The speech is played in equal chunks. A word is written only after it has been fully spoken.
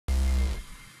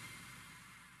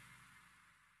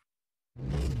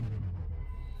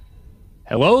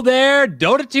Hello there,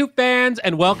 Dota 2 fans,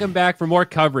 and welcome back for more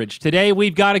coverage. Today,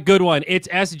 we've got a good one. It's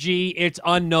SG, it's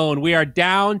unknown. We are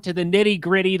down to the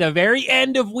nitty-gritty, the very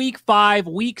end of Week 5,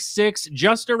 Week 6,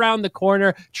 just around the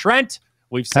corner. Trent,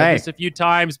 we've said this a few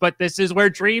times, but this is where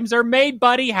dreams are made,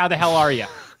 buddy. How the hell are you?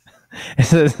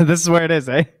 This is where it is,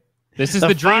 eh? This is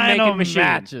the dream-making machine.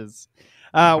 Matches.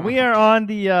 We are on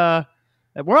the...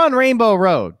 we're on Rainbow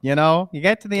Road, you know? You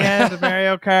get to the end of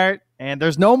Mario Kart, and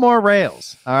there's no more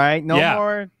rails, all right?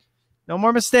 No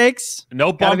more mistakes.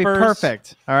 No Gotta bumpers. be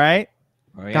perfect, all right?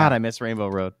 Oh, yeah. God, I miss Rainbow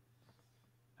Road.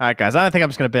 All right, guys, I think I'm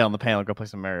just going to bail on the panel and go play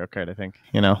some Mario Kart, I think.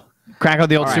 You know? Crack out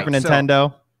the old Super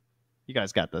Nintendo. You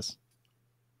guys got this.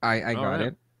 I got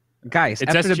it. Guys,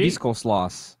 It's after the SG. Beast Coast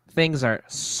loss, things are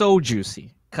so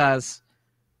juicy. Because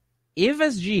if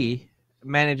SG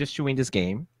manages to win this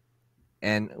game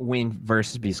and win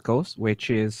versus Beast Coast, which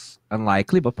is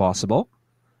unlikely but possible,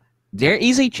 there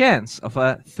is a chance of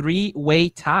a 3-way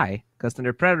tie because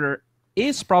Thunder Predator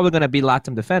is probably going to be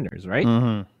Latam defenders, right?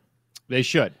 Mm-hmm. They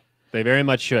should. They very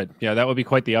much should. Yeah, that would be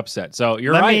quite the upset. So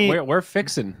you're right. We're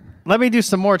fixing. Let me do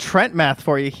some more Trent math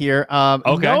for you here.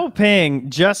 Okay. No ping,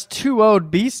 just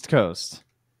 2-0'd Beast Coast.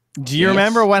 Do you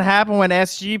remember what happened when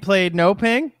SG played no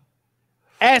ping?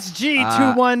 SG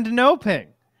 2-1'd no ping.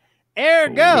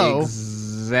 Ergo,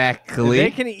 Exactly.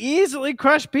 they can easily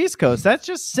crush Beast Coast. That's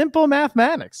just simple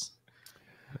mathematics.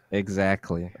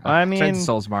 Exactly. I mean, Trent's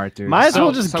so smart, dude. might as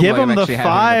well just give him the actually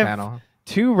having him in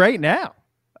the 5-2 right now.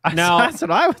 Now- That's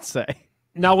what I would say.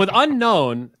 Now, with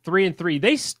unknown 3-3,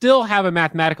 they still have a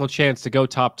mathematical chance to go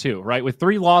top 2, right? With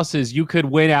 3 losses, you could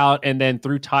win out and then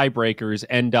through tiebreakers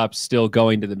end up still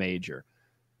going to the major.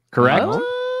 Correct?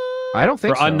 I don't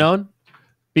think For so. unknown?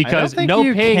 Because I don't think no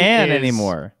you ping can is,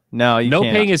 anymore. No, you No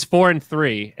can't. ping is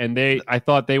 4-3, and I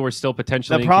thought they were still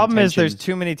potentially. The in problem is contention. there's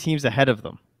too many teams ahead of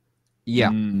them.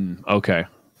 Yeah. Okay.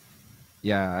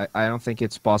 Yeah, I don't think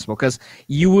it's possible because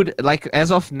you would like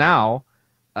as of now,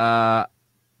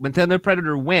 when Thunder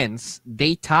Predator wins,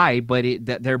 they tie, but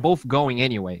they're both going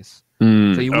anyways. So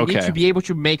you would need to be able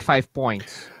to make 5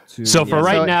 points. So for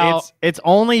right now, it's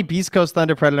only Beast Coast,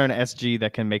 Thunder Predator, and SG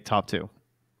that can make top 2.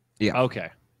 Yeah.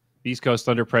 Okay. Beast Coast,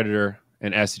 Thunder Predator,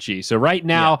 and SG. So right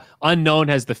now, Unknown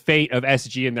has the fate of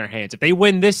SG in their hands. If they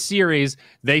win this series,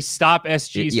 they stop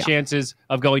SG's chances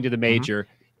of going to the major.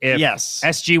 If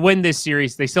SG win this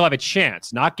series, they still have a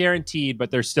chance. Not guaranteed, but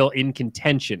they're still in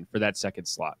contention for that second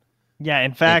slot. Yeah,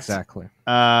 in fact, exactly.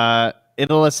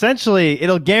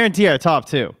 It'll guarantee our top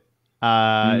 2.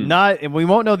 We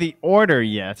won't know the order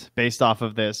yet based off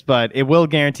of this, but it will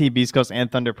guarantee Beast Coast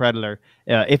and Thunder Predator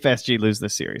if SG lose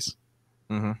this series.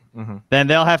 Then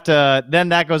they'll have to. Then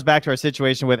that goes back to our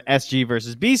situation with SG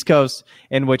versus Beast Coast,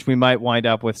 in which we might wind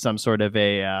up with some sort of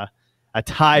a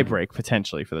tie break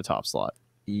potentially for the top slot.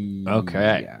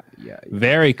 Okay. Yeah.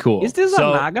 Very cool. Is this a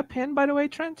Naga pin, by the way,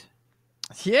 Trent?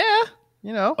 Yeah.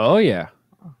 You know. Oh yeah.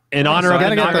 In honor of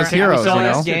gotta get those heroes. You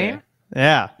know? Game?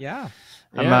 Yeah.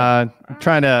 I'm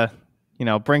trying to,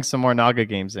 bring some more Naga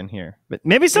games in here, but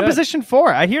maybe some position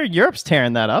 4. I hear Europe's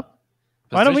tearing that up.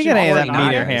 Why don't we get any of that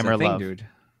Meteor Hammer love? Dude.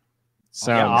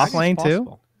 Sounds off lane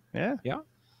too. Yeah.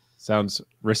 Sounds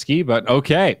risky, but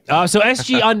okay. So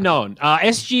SG unknown.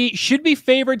 SG should be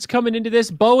favorites coming into this.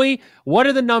 Bowie, what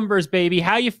are the numbers, baby?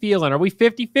 How you feeling? Are we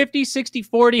 50-50,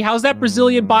 60-40? How's that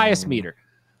Brazilian bias meter?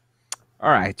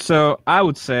 All right. So I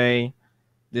would say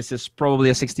this is probably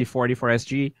a 60-40 for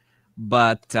SG,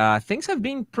 but things have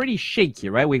been pretty shaky,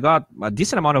 right? We got a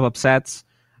decent amount of upsets.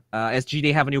 SG,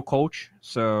 they have a new coach,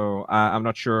 so I'm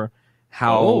not sure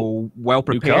how well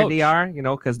prepared they are,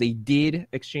 because they did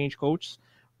exchange coaches.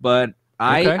 But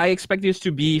I expect this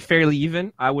to be fairly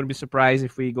even. I wouldn't be surprised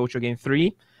if we go to game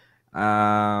 3.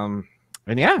 And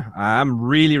yeah, I'm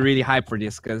really, really hyped for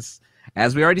this because,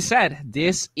 as we already said,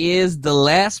 this is the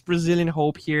last Brazilian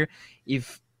hope here.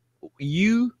 If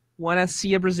you want to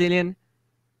see a Brazilian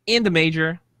in the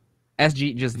major,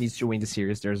 SG just needs to win the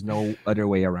series. There's no other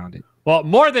way around it. Well,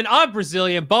 more than a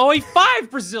Brazilian, Bowie,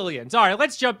 5 Brazilians. All right,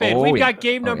 let's jump in. We've got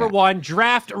game number 1,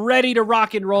 draft ready to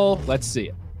rock and roll. Let's see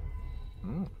it.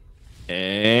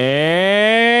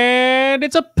 And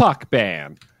it's a puck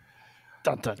ban.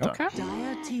 Dun, dun, dun. Okay.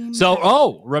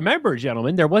 So, remember,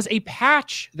 gentlemen, there was a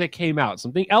patch that came out.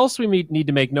 Something else we need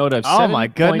to make note of. Oh, my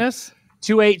goodness.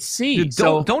 7.28C.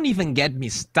 Dude, don't even get me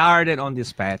started on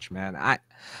this patch, man.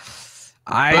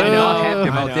 I am not happy I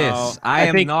about know. this. I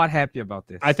am not happy about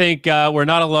this. I think we're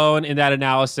not alone in that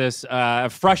analysis.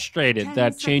 Frustrated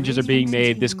that changes are being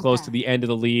made this close to the end of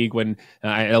the league when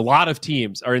a lot of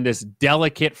teams are in this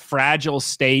delicate, fragile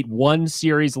state. One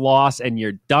series loss and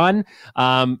you're done.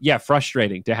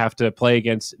 Frustrating to have to play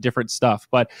against different stuff.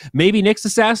 But maybe Nyx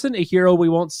Assassin, a hero we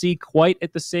won't see quite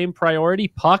at the same priority.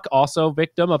 Puck, also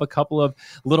victim of a couple of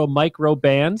little micro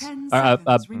bans.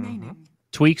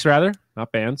 Tweaks, rather, not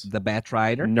bans. The Bat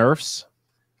Rider. Nerfs.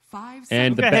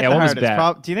 And what was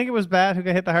bad? Do you think it was bad? Who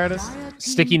got hit the hardest?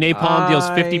 Sticky Napalm deals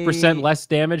 50% less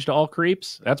damage to all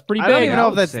creeps. That's pretty big. I don't even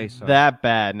know if that's that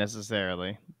bad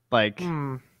necessarily. Like,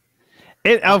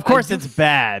 of course it's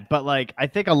bad, but like I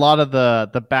think a lot of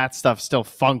the bat stuff still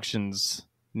functions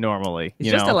normally. It's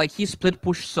just that like he split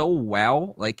pushed so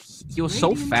well. Like he was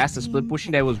so fast at split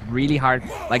pushing that it was really hard.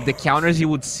 Like the counters you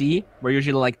would see were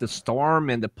usually like the Storm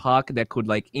and the Puck that could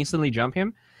like instantly jump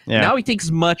him. Yeah. Now it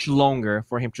takes much longer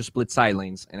for him to split side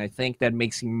lanes, and I think that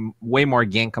makes him way more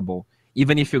gankable,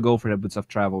 even if you go for the Boots of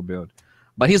Travel build.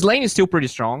 But his lane is still pretty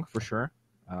strong for sure.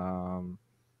 I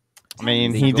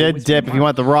mean, he did dip. If you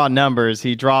want the raw numbers,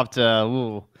 he dropped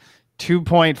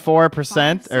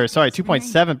 2.4%, or sorry,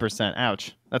 2.7%.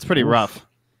 Ouch. That's pretty rough.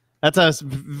 That's a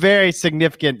very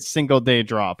significant single-day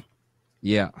drop.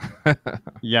 Yeah.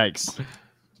 Yikes.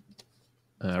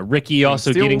 Ricky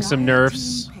also getting some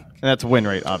nerfs. And that's win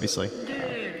rate, obviously.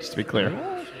 Just to be clear.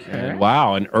 Okay.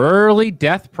 Wow, an early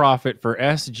death profit for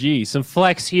SG. Some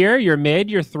flex here. You're mid,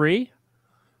 you're 3.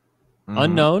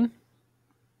 Unknown.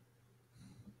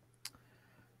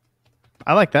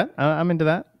 I like that. I'm into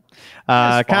that.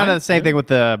 Kind of the same thing with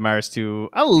the Mars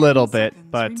 2 a little bit,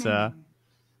 but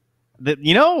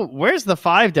where's the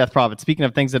 5 death profit? Speaking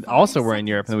of things that also were in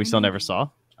Europe and we still never saw.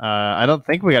 I don't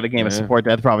think we got a game of support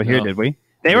death profit here, did we?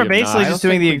 They were basically just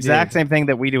doing the exact same thing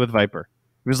that we do with Viper.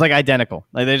 It was like identical.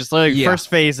 Like they just literally first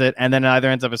phase it, and then it either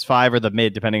ends up as 5 or the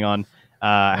mid, depending on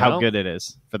how good it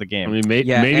is for the game. I mean, maybe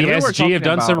SG have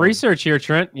done some research here,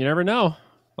 Trent. You never know.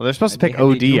 Well, they're supposed to pick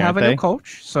OD, they aren't have they? a new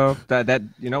coach, so that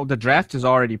the draft is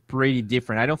already pretty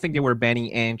different. I don't think they were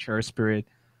banning Anch or Spirit.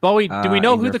 Bowie, do we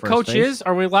know who the coach is?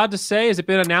 Are we allowed to say? Has it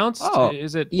been announced? Oh,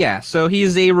 is it? Yeah, so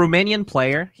he's a Romanian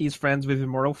player. He's friends with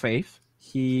Immortal Faith.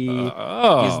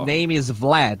 His name is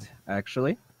Vlad,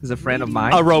 actually. He's a friend of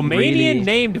mine. A Romanian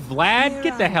named Vlad?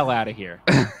 Get the hell out of here.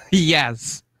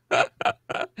 Yes.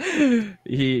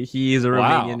 he is a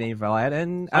Romanian named Vlad.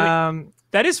 And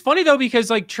that is funny, though, because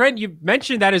like Trent, you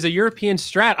mentioned that as a European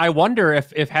strat. I wonder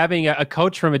if having a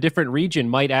coach from a different region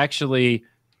might actually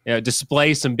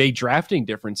display some big drafting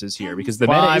differences here, because the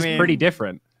meta is pretty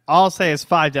different. All I'll say is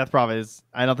 5 death profit is,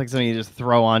 I don't think something you just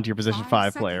throw onto your position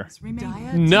 5 player.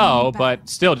 No, but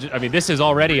still, I mean, this is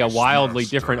already a wildly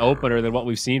different opener than what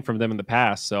we've seen from them in the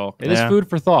past, so it is food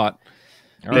for thought.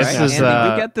 All right. And we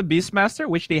get the Beastmaster,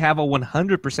 which they have a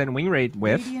 100% win rate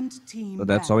with, so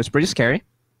that's always pretty scary.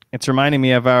 It's reminding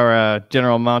me of our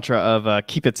general mantra of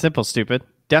keep it simple, stupid.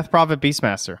 Death profit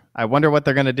Beastmaster. I wonder what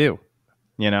they're going to do,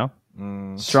 you know?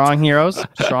 Strong heroes,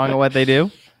 strong at what they do.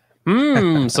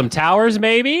 Some towers,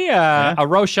 maybe. A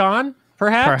Roshan,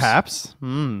 perhaps.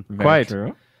 Quite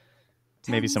true.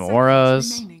 Maybe some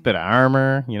auras, bit of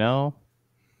armor.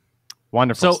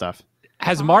 Wonderful stuff.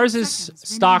 Has Mars's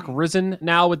stock risen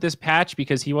now with this patch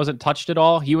because he wasn't touched at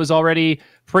all? He was already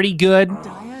pretty good.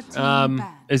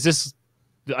 Is this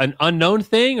an unknown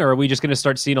thing, or are we just going to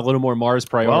start seeing a little more Mars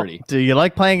priority? Well, do you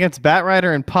like playing against Bat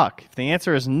Rider and Puck? If the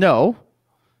answer is no,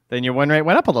 then your win rate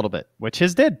went up a little bit, which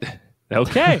his did.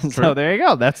 Okay, so there you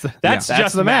go. That's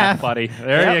just the math, buddy.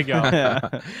 There you go.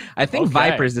 I think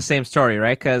Viper is the same story,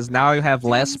 right? Because now you have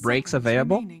less breaks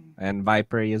available, and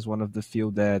Viper is one of the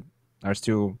few that are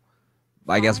still,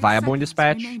 I guess, viable in this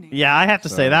patch. Yeah, I have to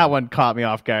say that one caught me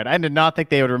off guard. I did not think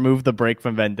they would remove the break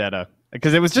from Vendetta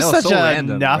because it was just such a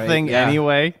random, nothing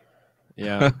anyway.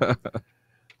 Yeah.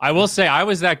 I will say, I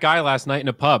was that guy last night in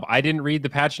a pub. I didn't read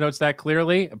the patch notes that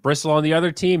clearly. Bristle on the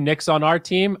other team, Nyx on our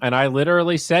team, and I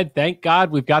literally said, thank God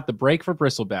we've got the break for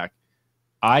Bristle back.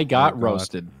 I got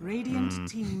roasted. Radiant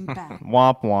team back.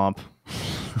 Womp womp.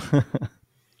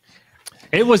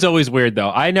 It was always weird,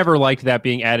 though. I never liked that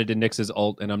being added to Nyx's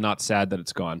ult, and I'm not sad that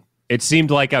it's gone. It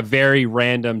seemed like a very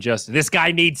random, just, this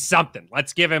guy needs something.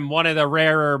 Let's give him one of the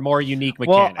rarer, more unique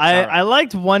mechanics. Well, I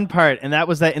liked one part, and that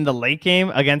was that in the late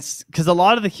game against, because a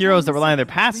lot of the heroes that rely on their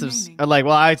passives are like,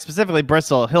 well, I specifically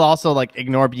Bristle, he'll also like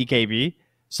ignore BKB.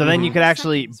 So then you could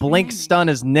actually blink stun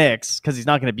his Nyx, because he's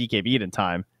not going to BKB it in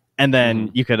time. And then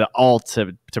you could ult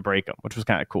to break him, which was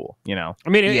kind of cool, I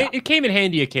mean, it came in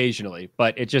handy occasionally,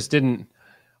 but it just didn't.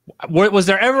 Was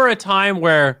there ever a time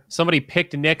where somebody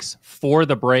picked Nyx for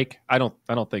the break? I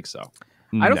don't think so.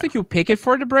 I don't No. think you pick it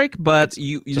for the break, but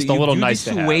you just a little do nice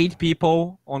to have. dissuade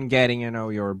people on getting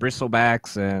your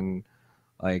bristlebacks and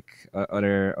like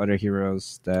other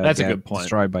heroes that That's a get good point.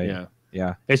 destroyed by Yeah.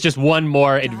 yeah. It's just one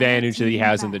more advantage that he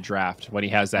has in the draft when he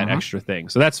has that extra thing.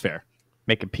 So that's fair.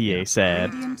 Make a PA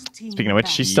sad. Radiant team Speaking of which,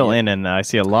 ban. she's still in, and I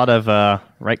see a lot of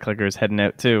right-clickers heading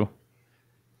out, too.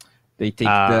 They take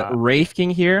the Wraith King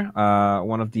here,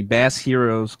 one of the best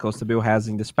heroes Costa Bill has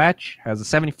in this patch. Has a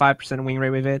 75% win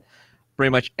rate with it. Pretty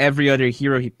much every other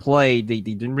hero he played, they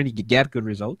didn't really get good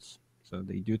results. So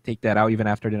they do take that out even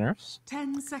after the nerfs.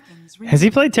 10 seconds. Has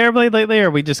he played Terrorblade lately, or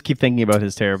we just keep thinking about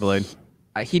his Terrorblade?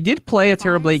 He did play a 5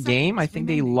 Terrorblade game. I seconds think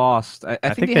they remaining. lost. I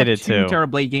think they they had did two too.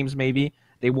 Terrorblade games maybe.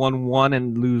 They won one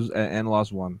and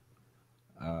lost one.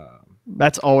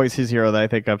 That's always his hero that I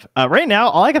think of. Right now,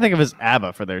 all I can think of is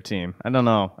Abba for their team. I don't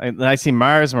know. I see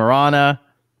Mars, Mirana.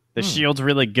 The shield's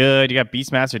really good. You got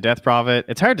Beastmaster, Death Prophet.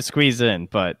 It's hard to squeeze in,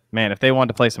 but man, if they want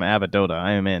to play some Abba Dota,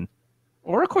 I am in.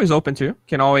 Oracle is open too.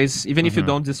 Can always, even if you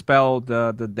don't dispel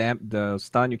the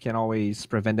stun, you can always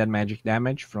prevent that magic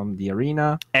damage from the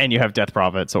arena. And you have Death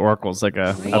Prophet, so Oracle's like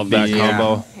a Love that big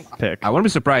combo. pick. I wouldn't be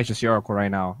surprised to see Oracle right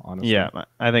now, honestly. Yeah,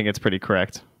 I think it's pretty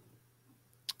correct.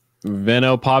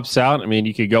 Veno pops out. I mean,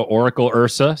 you could go Oracle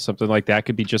Ursa. Something like that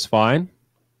could be just fine.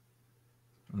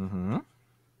 Mm-hmm.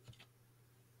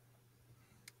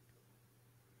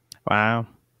 Wow.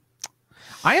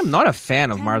 I am not a fan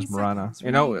of 10 Mars Mirana. seconds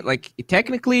You know, remaining. like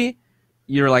technically,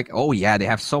 you're like, oh yeah, they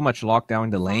have so much lockdown in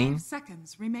the lane. 5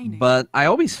 seconds remaining. But I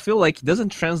always feel like it doesn't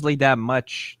translate that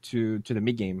much to the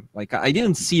mid game. Like I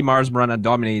didn't see Mars Mirana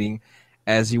dominating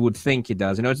as you would think it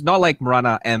does. You know, it's not like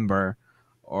Mirana Ember,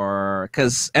 or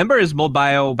because Ember is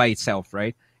mobile by itself,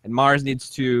 right? And Mars needs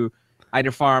to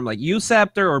either farm like U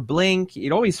Scepter or Blink.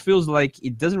 It always feels like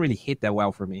it doesn't really hit that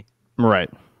well for me. Right.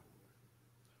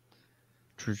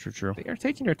 True. They are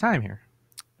taking their time here.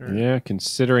 Yeah,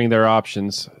 considering their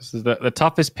options. This is the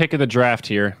toughest pick of the draft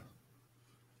here.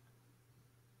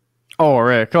 Oh,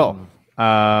 right, cool.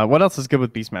 What else is good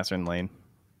with Beastmaster in lane?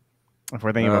 If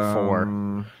we're thinking about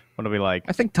 4, what do we like?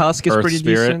 I think Tusk is Earth pretty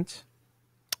Spirit. decent.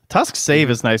 Tusk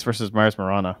save is nice versus Mars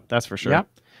Mirana. That's for sure. Yeah.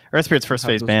 Earth Spirit's first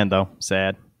phase those- ban, though.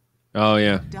 Sad. Oh,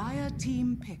 yeah. Dire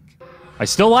team pick. I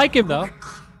still like him, though.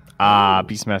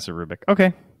 Beastmaster Rubik.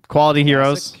 Okay. Quality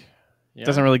heroes. Yeah.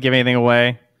 Doesn't really give anything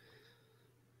away.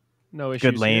 No issues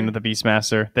Good lane here. with the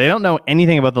Beastmaster. They don't know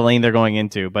anything about the lane they're going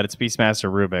into, but it's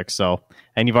Beastmaster Rubik, so.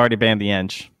 And you've already banned the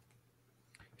Ench.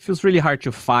 Feels really hard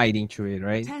to fight into it,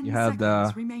 right? 10 You have the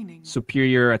seconds remaining.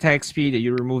 superior attack speed that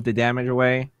you remove the damage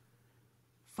away.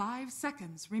 5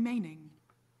 seconds remaining.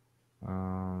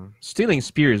 Stealing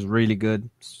Spear is really good.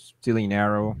 Stealing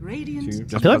Arrow. Radiant too, team I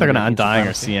just feel like they're because going to of the Undying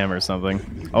or penalty. CM or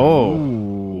something. Oh.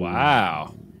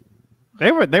 Wow.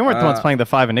 They weren't the ones playing the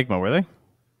 5 Enigma, were they?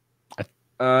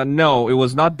 No, it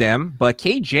was not them, but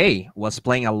KJ was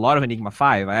playing a lot of Enigma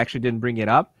 5. I actually didn't bring it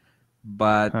up,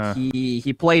 but Huh.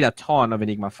 he played a ton of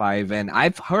Enigma 5, and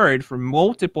I've heard from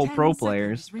multiple 10 pro seconds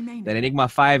players remaining. that Enigma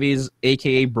 5 is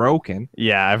AKA broken.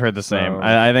 Yeah, I've heard the same. So-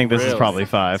 I think this is Really? probably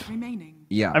 5 5. seconds remaining.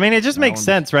 Yeah. I mean, it just That makes one-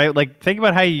 sense, right? Like, think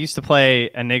about how you used to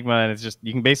play Enigma, and it's just,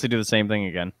 you can basically do the same thing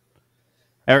again.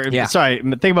 Or, Yeah. Sorry,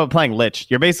 think about playing Lich.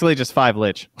 You're basically just 5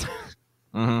 Lich.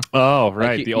 Oh, Like,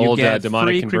 right. you- the you old get demonic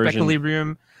free creep conversion.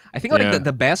 equilibrium. I think like Yeah.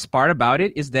 the best part about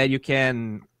it is that you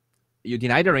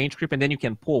deny the range creep and then you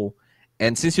can pull.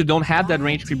 And since you don't have that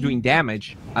range creep doing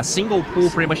damage, a single pull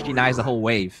pretty much denies the whole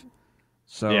wave.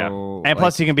 So Yeah. And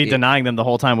plus, you can be denying them the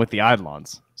whole time with the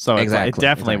Eidolons. So it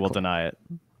definitely will deny it.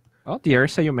 Oh, the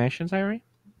Ursa you mentioned, Irie?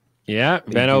 Yeah,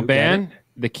 They Veno do get ban,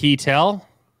 the key tell.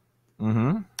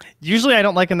 Mm-hmm. Usually, I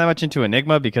don't like him that much into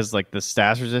Enigma because like the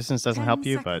stash resistance doesn't 10 help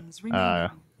you, but seconds remaining.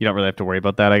 you don't really have to worry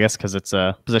about that, I guess, because it's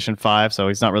position 5, so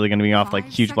he's not really going to be off like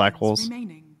 5 huge black seconds holes.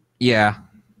 remaining. Yeah.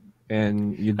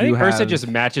 And you do I think have... Ursa just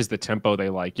matches the tempo they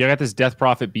like. You got this Death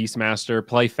Prophet Beastmaster,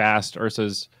 play fast.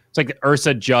 It's like the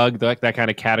Ursa Jug, that kind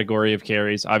of category of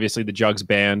carries. Obviously, the Jug's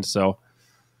banned, so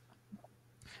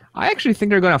I actually think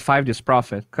they're going to 5 this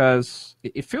Prophet, because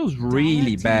it feels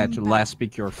really bad to last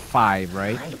pick your 5,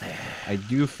 right? I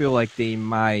do feel like they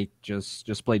might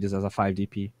just play this as a 5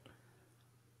 DP.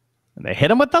 And they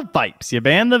hit him with the Vipes. You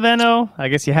ban the Veno. I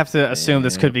guess you have to assume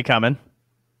this could be coming.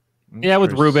 yeah.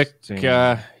 With Rubik,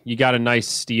 Interesting. you got a nice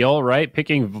steal, right?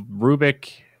 Picking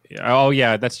Rubik. Oh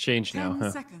yeah, that's changed now. 10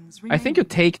 Huh. seconds I think you remaining.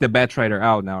 take the Batrider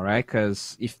out now, right?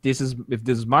 Because if this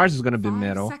Mars is going to be 5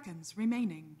 middle. seconds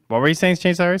remaining. What were you saying,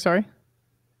 Change? Sorry.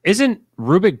 Isn't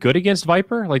Rubik good against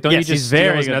Viper? Like, don't Yes, you he's just steal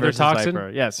very his good Nether versus Toxin? Viper.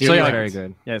 Yes, So you're yeah, right. very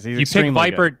good. Yes, he's You pick extremely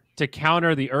Viper good. to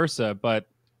counter the Ursa, but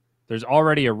there's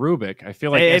already a Rubik. I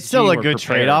feel like it's SG still a were good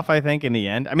prepared. trade-off, I think, in the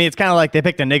end. I mean, it's kind of like they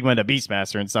picked Enigma to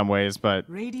Beastmaster in some ways, but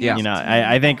Radiant you know, team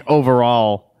I think ban.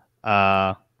 overall,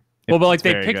 Well, but like it's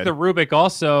they very picked good. the Rubik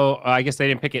also. I guess they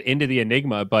didn't pick it into the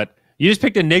Enigma, but you just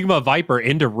picked Enigma Viper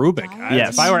into Rubik.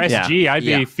 Yes. If I were Yeah. SG, I'd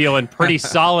be Yeah. feeling pretty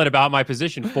solid about my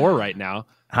position 4 right now.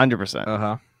 100%.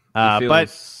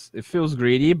 But it feels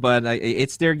greedy, but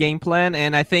it's their game plan,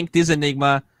 and I think this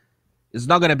Enigma is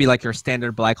not gonna be like your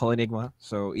standard Black Hole Enigma,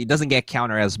 so it doesn't get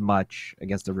counter as much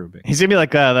against the Rubik. He's gonna be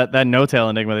like that no-tail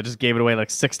Enigma that just gave it away like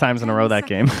 6 times in a row that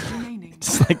game.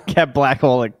 Just like kept black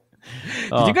hole like.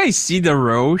 Did you guys see the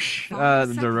Roche?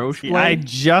 The Roche play? I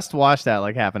just watched that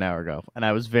like half an hour ago, and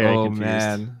I was very confused.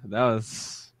 Man, that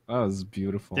was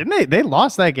beautiful. Didn't they? They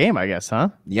lost that game, I guess, huh?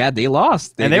 Yeah, they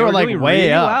lost, And they were, like, doing way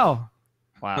really up. well.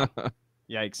 Wow.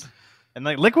 Yikes. And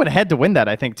like Liquid had to win that,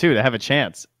 I think, too, to have a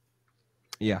chance.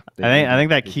 Yeah, I think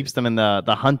that keeps them in the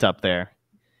hunt up there.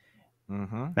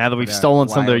 Mm-hmm. Now that we've That stolen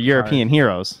some of their wild European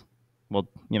heroes, we'll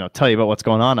tell you about what's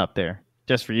going on up there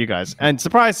just for you guys. And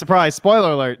surprise, surprise, spoiler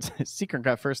alert: Secret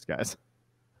got first, guys.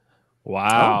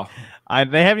 Wow.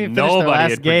 They haven't even finished their Nobody last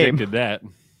had game. predicted that.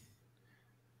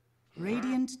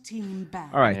 Radiant team ban.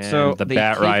 All right, And so the they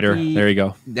Bat take Rider. There you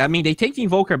go. I mean, they take the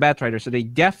Invoker Bat Rider, so they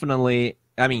definitely.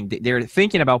 I mean, they're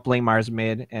thinking about playing Mars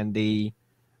mid, and they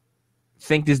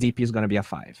think this DP is going to be a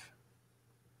 5.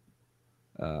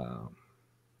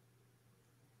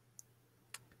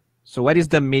 So what is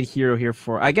the mid hero here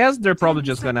for? I guess they're probably 10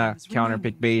 just gonna seconds counter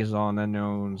remaining. pick based on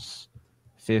unknowns.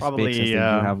 5th Probably, pick since they do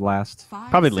have last. 5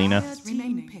 Probably Lena. seconds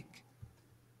remaining. Pick.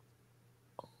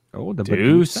 Oh, the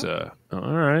Deuce. Batista.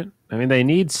 All right. I mean, they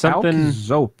need Alk something.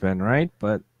 is open, right?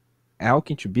 But Alk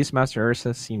into Beastmaster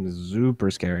Ursa seems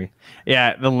super scary.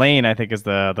 Yeah, the lane I think is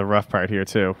the rough part here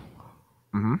too.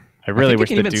 Mm-hmm. I really I think wish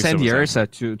you the can even Deuce send was the in. Ursa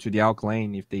to the Alk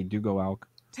lane if they do go Alk.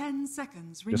 10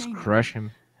 seconds Just remaining. crush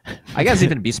him. I guess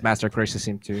even Beastmaster crushes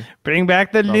him too. Bring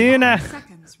back the Luna. 5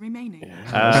 seconds remaining.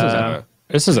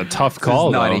 This is a tough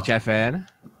call, Not though. HFN.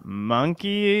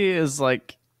 Monkey is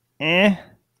like, eh.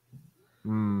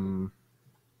 I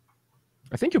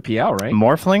think you're PL, right?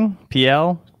 Morphling,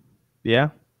 PL, yeah.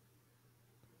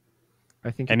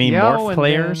 I think Any you're PL, morph and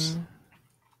players? then-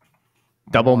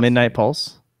 Double Midnight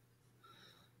Pulse,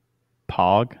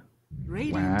 Pog.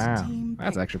 Radiant Wow, team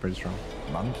that's pick. actually pretty strong.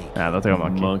 They'll take a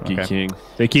Monkey. Monkey Okay. King.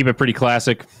 They keep it pretty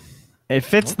classic. It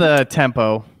fits the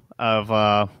tempo of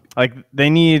like they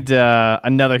need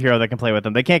another hero that can play with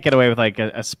them. They can't get away with like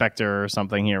a Spectre or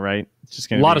something here, right? It's just A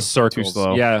gonna lot be of circles. Too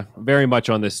slow. Yeah, very much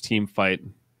on this team fight.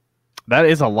 That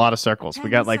is a lot of circles. We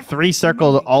 10 got like 3 seconds circle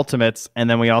remaining. ultimates, and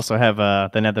then we also have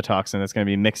the Nether Toxin that's going to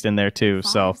be mixed in there too.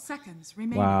 5 So seconds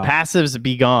remaining. Wow. passives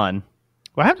be gone.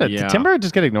 What happened? Yeah. Did Timber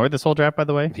just get ignored this whole draft, by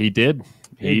the way? He did.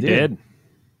 He He did. did.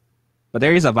 But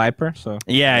there is a Viper, so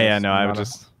Yeah, there's no, I not was a-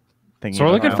 just thinking. So we're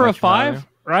about looking how for a much 5, value.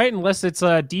 right? Unless it's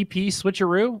a DP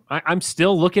switcheroo. I'm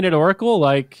still looking at Oracle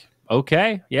like,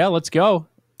 okay, yeah, let's go.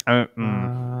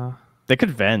 They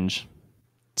could Venge.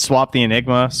 Swap the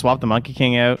Enigma, swap the Monkey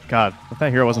King out. God, if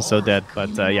that hero wasn't so dead. But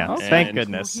yeah, thank And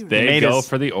goodness. They made go us-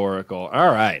 for the Oracle.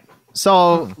 All right.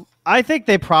 So I think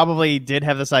they probably did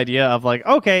have this idea of like,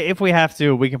 okay, if we have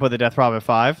to, we can put the Death Prophet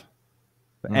 5.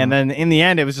 And then in the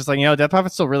end, it was just like, Death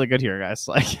Prophet's still really good here, guys.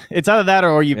 Like, it's either that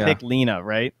or you Yeah. pick Lena,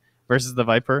 right? Versus the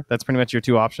Viper. That's pretty much your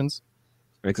 2 options.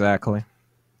 Exactly.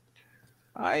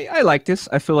 I like this.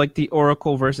 I feel like the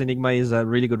Oracle versus Enigma is a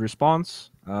really good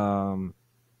response.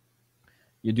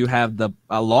 You do have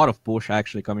a lot of push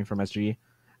actually coming from SG.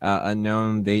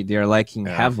 Unknown, they are lacking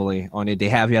heavily on it. They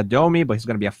have Yadomi, but he's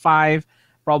going to be a 5.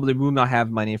 Probably will not have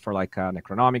money for like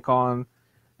Necronomicon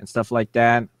and stuff like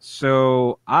that.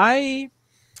 So I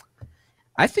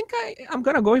think I'm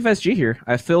going to go with SG here.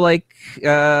 I feel like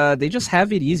they just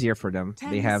have it easier for them.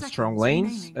 10 They have strong seconds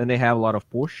lanes remaining. and they have a lot of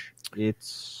push.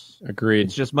 Agreed.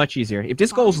 It's just much easier. If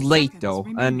this 5 goes late, seconds though,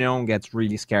 remaining. Unknown gets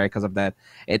really scary because of that.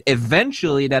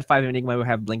 Eventually, that 5 Enigma will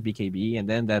have Blink BKB, and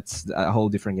then that's a whole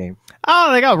different game.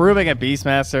 Oh, they got Rubik at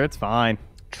Beastmaster. It's fine.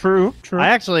 True. I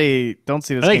actually don't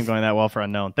see this I think- game going that well for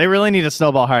Unknown. They really need to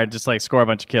snowball hard, just like score a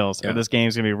bunch of kills, or this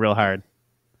game's going to be real hard.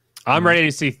 I'm ready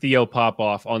to see Theo pop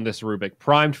off on this Rubik.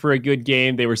 Primed for a good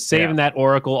game. They were saving that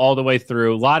Oracle all the way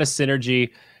through. A lot of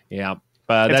synergy. Yeah.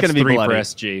 That's gonna be 3 bloody. for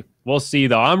SG. We'll see,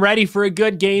 though. I'm ready for a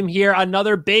good game here.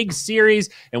 Another big series,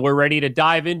 and we're ready to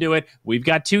dive into it. We've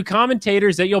got 2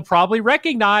 commentators that you'll probably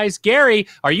recognize. Gary,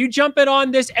 are you jumping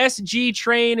on this SG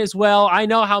train as well? I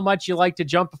know how much you like to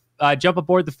jump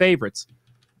aboard the favorites.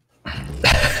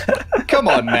 Come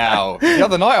on now. The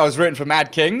other night I was rooting for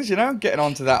Mad Kings, getting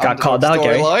onto that Got called out,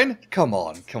 Gary. storyline. Come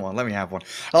on, let me have one.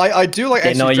 I do like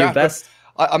They SG know you draft, but best.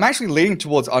 I'm actually leaning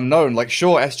towards unknown. Like,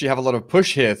 sure, SG have a lot of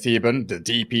push here, Theban, the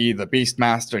DP, the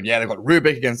Beastmaster, and yeah, they've got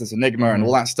Rubik against this Enigma and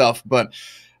all that stuff. But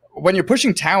when you're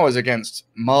pushing towers against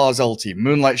Mars Ulti,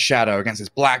 Moonlight Shadow, against this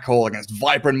Black Hole, against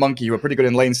Viper and Monkey, who are pretty good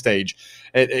in lane stage,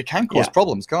 it can cause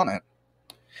problems, can't it?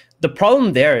 The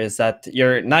problem there is that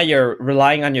you're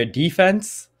relying on your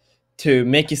defense to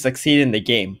make you succeed in the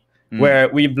game. Where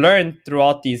we've learned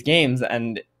throughout these games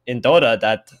and in Dota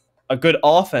that a good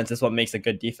offense is what makes a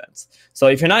good defense. So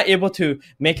if you're not able to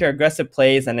make your aggressive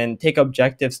plays and then take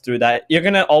objectives through that, you're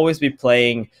going to always be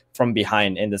playing from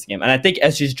behind in this game. And I think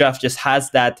SG's draft just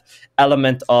has that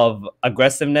element of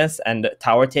aggressiveness and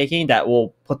tower taking that will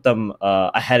put them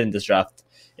ahead in this draft,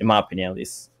 in my opinion, at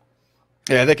least.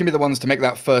 Yeah, they can be the ones to make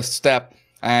that first step.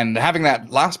 And having that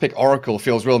last pick Oracle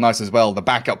feels real nice as well. The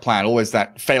backup plan, always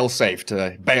that fail-safe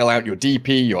to bail out your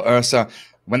DP, your Ursa,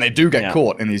 when they do get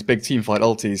caught in these big team fight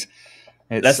ultis.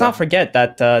 Let's not forget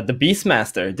that the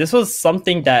Beastmaster, this was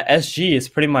something that SG is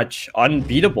pretty much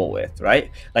unbeatable with,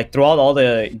 right? Like throughout all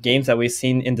the games that we've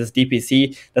seen in this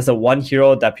DPC, that's the one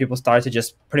hero that people started to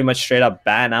just pretty much straight up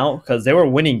ban out because they were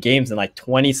winning games in like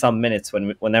 20-some minutes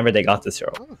whenever they got this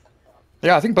hero.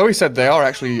 Yeah, I think Bowie said they are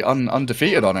actually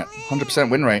undefeated on it.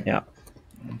 100% win rate. Yeah.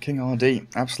 King RD,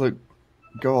 absolute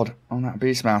god on that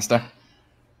Beastmaster.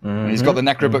 And he's got the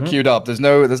Necrobook queued up. There's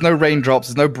no raindrops,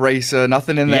 there's no bracer,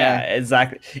 nothing in there. Yeah,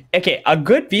 exactly. Okay, a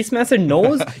good Beastmaster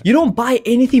knows you don't buy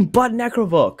anything but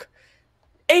Necrobook.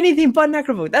 Anything but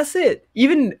Necrobook. That's it.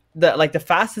 Even the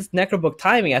fastest Necrobook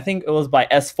timing, I think it was by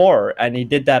S4, and he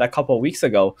did that a couple of weeks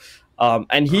ago.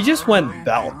 And he just went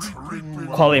belt,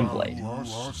 Calling Blade.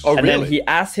 Oh, and really? then he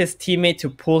asked his teammate to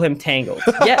pull him tangles.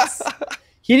 Yes.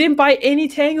 He didn't buy any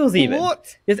tangles even.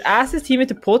 What? He just asked his teammate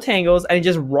to pull tangles and he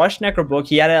just rushed Necrobook.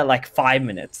 He had it at like 5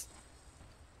 minutes.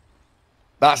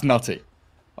 That's nutty.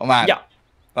 Oh man. Yeah.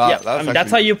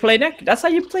 That's how you play That's how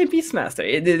you play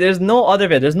Beastmaster. There's no other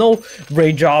way. There's no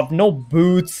raindrop, no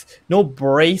boots, no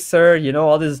bracer.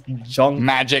 All this junk.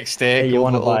 Magic stick. You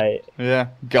want to buy? Yeah,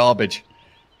 garbage.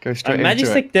 Go straight into Magic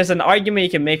stick. There's an argument you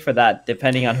can make for that,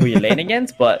 depending on who you lane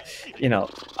against. But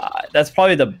that's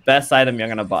probably the best item you're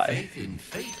gonna buy. And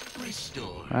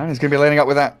he's gonna be laning up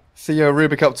with that Theo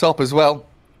Rubik up top as well,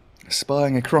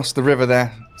 spying across the river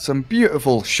there. Some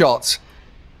beautiful shots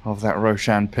of that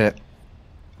Roshan pit.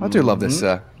 I do love this.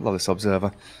 Love this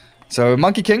observer. So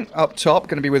Monkey King up top,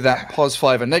 going to be with that Pos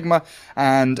 5 Enigma,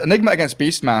 and Enigma against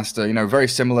Beastmaster. Very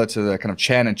similar to the kind of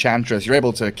Chen and Chantress. You're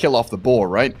able to kill off the boar,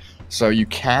 right? So you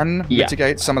can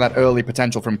mitigate some of that early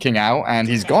potential from King Ao, and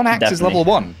he's gone Axe's level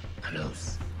 1.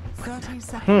 30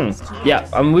 seconds.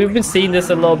 Yeah, we've been seeing this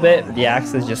a little bit. The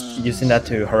Axe is just using that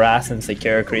to harass and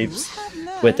secure creeps.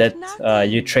 With it,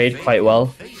 you trade quite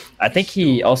well. I think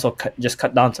he also just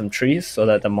cut down some trees so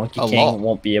that the Monkey King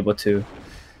won't be able to.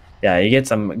 Yeah, you get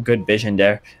some good vision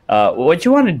there. What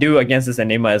you want to do against this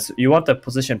Enigma is you want the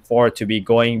position 4 to be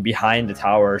going behind the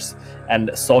towers and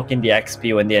soaking the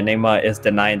XP when the Enigma is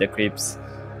denying the creeps.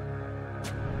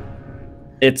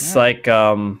 It's like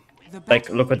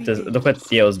look what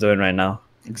Theo's doing right now.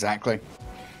 Exactly.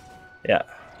 Yeah.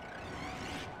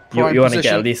 You want to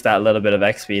get at least that little bit of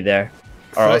XP there,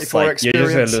 or else you're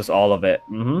just gonna lose all of it.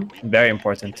 Very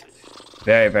important.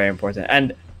 Very, very important.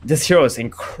 And this hero is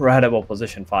incredible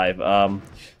position 5.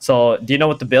 So do you know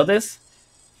what the build is?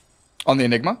 On the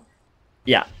Enigma?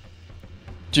 Yeah.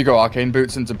 Do you go Arcane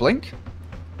Boots into Blink?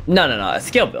 No, a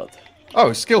skill build.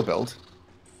 Oh, skill build?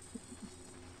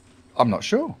 I'm not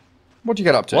sure. What do you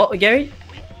get up to? Well, Gary,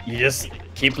 you just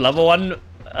keep level 1.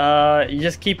 You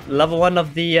just keep level 1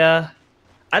 of the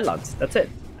Islands. That's it.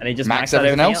 And you just max out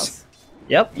everything else.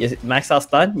 Yep, you max out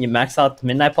stun, you max out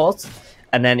Midnight Pulse,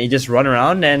 and then you just run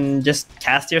around and just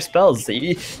cast your spells.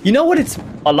 You know what it's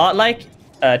a lot like?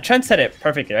 Trent said it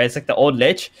perfectly, right? It's like the old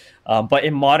Lich, but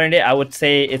in modern day, I would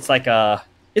say it's like a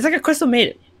Crystal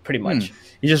Maiden, pretty much.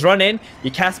 You just run in,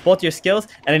 you cast both your skills,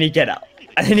 and then you get out.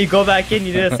 And then you go back in,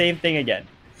 you do the same thing again.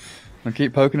 And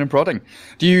keep poking and prodding.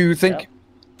 Do you think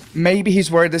maybe he's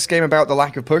worried this game about the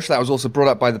lack of push? That was also brought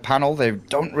up by the panel. They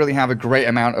don't really have a great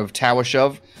amount of tower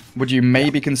shove. Would you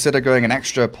maybe consider going an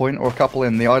extra point or a couple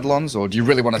in the Eidolons, or do you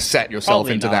really want to set yourself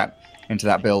into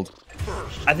that build?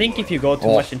 I think if you go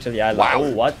too much into the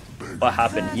Eidolon, what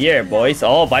happened here, boys?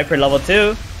 Oh, Viper level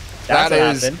 2. That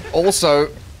is also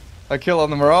a kill on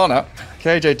the Mirana.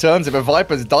 KJ turns it, but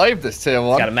Viper's dived this tier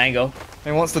 1. Got a mango.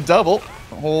 He wants to double.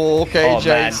 Oh,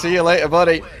 KJ, see you later,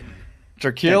 buddy.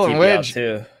 Drakeel and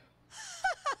Widge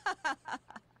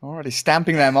already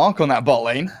stamping their mark on that bot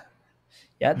lane.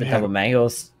 Yeah, the double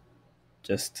mangoes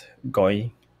just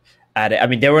going. at it. I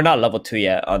mean, they were not level 2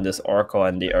 yet on this Oracle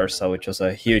and the Ursa, which was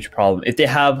a huge problem. If they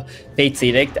have Fate's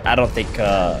Edict, I don't think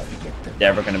they're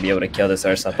ever going to be able to kill this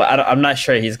Ursa. But I'm not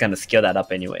sure he's going to skill that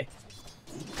up anyway.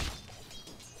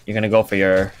 You're going to go for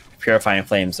your Purifying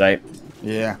Flames, right?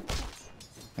 Yeah.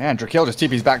 And Drakil just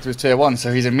TP's back to his tier 1,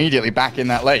 so he's immediately back in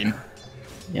that lane.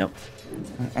 Yep.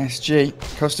 SG,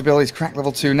 Costability's cracked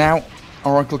level 2 now.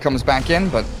 Oracle comes back in,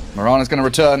 but Mirana's going to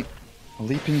return.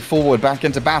 Leaping forward back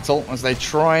into battle as they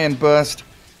try and burst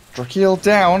Drakil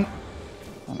down.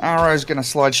 And Arrow's going to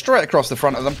slide straight across the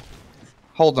front of them.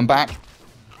 Hold them back.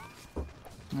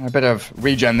 And a bit of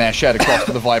regen there shared across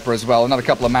to the Viper as well. Another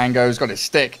couple of mangoes, got his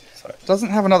stick. Doesn't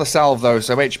have another salve though,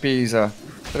 so HP's a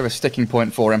bit of a sticking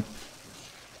point for him.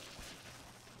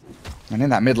 And in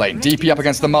that mid lane, DP up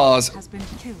against the Mars.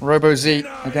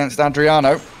 RoboZ against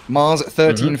Adriano. Mars at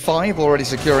 13-5, already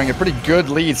securing a pretty good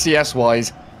lead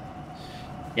CS-wise.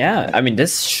 Yeah, I mean,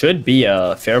 this should be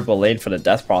a favorable lane for the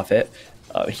Death Prophet.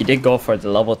 He did go for the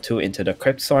level 2 into the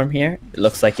Crypt Storm here. It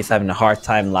looks like he's having a hard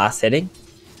time last hitting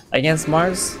against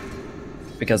Mars.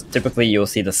 Because typically you'll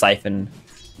see the Siphon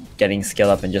getting skill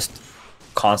up and just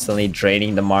constantly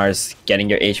draining the Mars, getting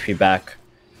your HP back.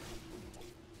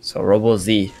 So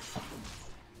RoboZ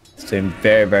is doing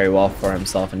very, very well for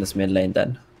himself in this mid lane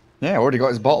then. Yeah, already got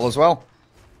his bottle as well.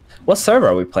 What server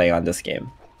are we playing on this game?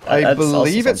 I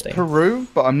believe it's Peru,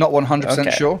 but I'm not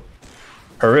 100% sure.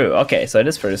 Peru, okay, so it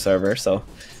is Peru server, so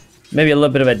maybe a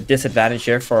little bit of a disadvantage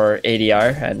here for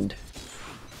ADR, and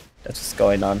that's what's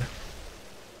going on.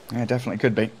 Yeah, definitely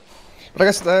could be. But I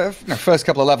guess the first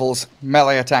couple of levels,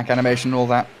 melee attack animation, all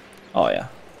that. Oh, yeah.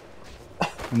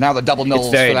 And now the double nulls It's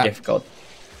very for that. difficult.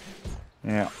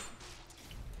 Yeah.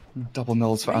 Double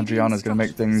nulls for Adriana is going to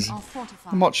make things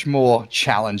much more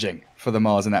challenging for the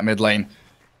Mars in that mid lane.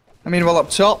 I mean, well, up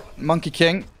top, Monkey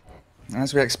King,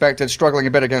 as we expected, struggling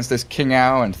a bit against this King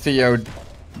Ao and Theo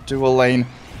dual lane.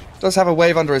 Does have a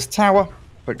wave under his tower,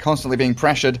 but constantly being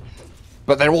pressured.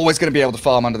 But they're always going to be able to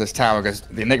farm under this tower because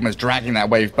the Enigma's dragging that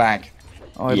wave back.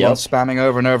 Oidon's spamming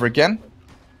over and over again.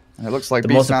 And it looks like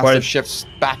Beastmaster shifts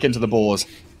back into the boars.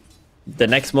 The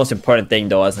next most important thing,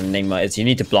 though, as an Enigma, is you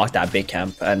need to block that big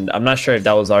camp. And I'm not sure if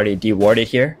that was already dewarded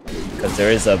here, because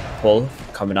there is a pull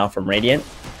coming out from Radiant.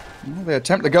 Well, they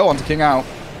attempt to go onto King Ao.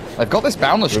 They've got this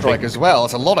Boundless Strike as well.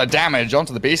 It's a lot of damage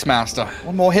onto the Beastmaster.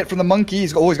 One more hit from the Monkey.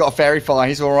 He's always got a Fairy Fire.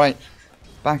 He's all right.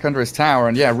 Back under his tower.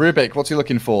 And yeah, Rubik, what's he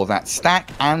looking for? That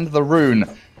stack and the rune.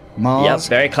 Mars,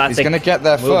 very classic. He's going to get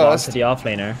there first. To the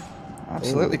offlaner.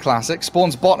 Absolutely classic.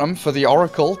 Spawns bottom for the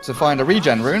Oracle to find a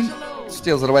regen rune.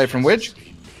 Steals it away from Widge.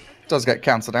 Does get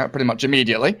cancelled out pretty much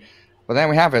immediately. But there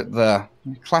we have it. The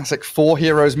classic 4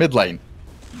 heroes mid lane.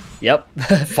 Yep.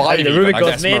 5 the Rubik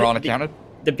goes mid. Mirana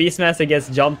the Beastmaster gets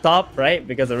jumped up, right?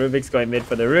 Because the Rubik's going mid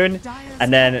for the rune.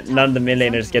 And then none of the mid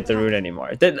laners get the rune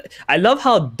anymore. I love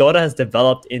how Dota has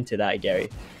developed into that, Gary.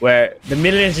 Where the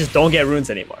mid laners just don't get runes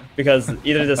anymore. Because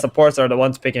either the supports are the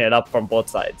ones picking it up from both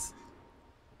sides.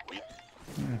 Yeah.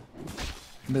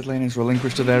 Mid laners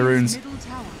relinquished to their runes.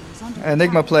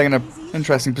 Enigma playing in an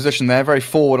interesting position there. Very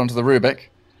forward onto the Rubik.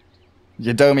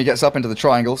 Yadomi gets up into the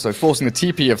triangle, so forcing the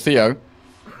TP of Theo.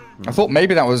 I thought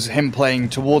maybe that was him playing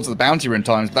towards the bounty rune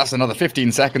times, but that's another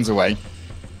 15 seconds away.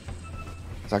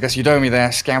 So I guess Yadomi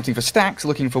there scouting for stacks,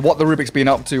 looking for what the Rubik's been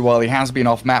up to while he has been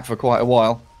off map for quite a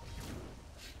while.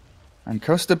 And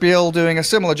Costabil doing a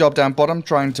similar job down bottom,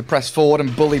 trying to press forward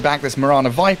and bully back this Mirana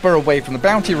Viper away from the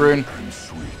bounty rune.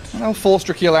 And they'll force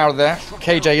Drakil out of there.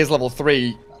 KJ is level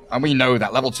 3, and we know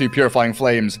that level 2 Purifying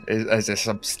Flames is a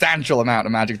substantial amount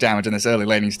of magic damage in this early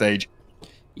laning stage.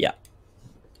 Yeah.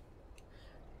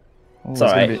 It's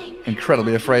alright. Going to be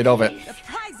incredibly afraid of it. The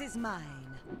prize is mine.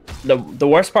 The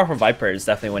worst part for Viper is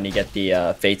definitely when you get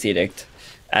the Fate's Edict.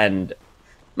 And,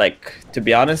 like, to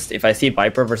be honest, if I see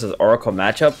Viper versus Oracle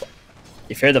matchup,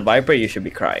 if you're the Viper, you should be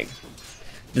crying.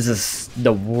 This is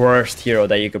the worst hero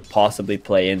that you could possibly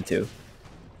play into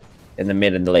in the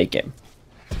mid and the late game.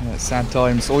 Yeah, sad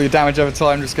times. All your damage over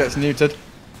time just gets neutered.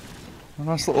 A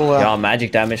nice little... You're on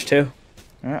magic damage too.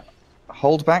 Yeah.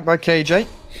 Hold back by KJ.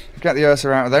 Get the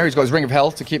Ursa out of there. He's got his Ring of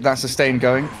Health to keep that sustain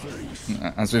going.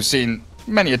 As we've seen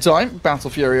many a time, Battle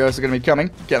Fury Ursa are going to be coming.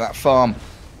 Get that farm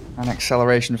and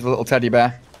acceleration for the little teddy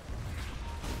bear.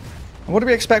 And what do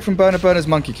we expect from Burner's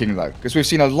Monkey King, though? Because we've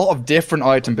seen a lot of different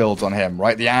item builds on him,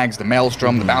 right? The Ags, the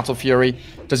Maelstrom, the Battle Fury.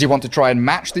 Does he want to try and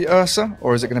match the Ursa,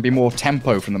 or is it going to be more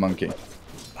tempo from the Monkey?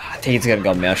 I think he's going to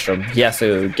go Maelstrom. He has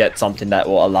to get something that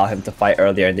will allow him to fight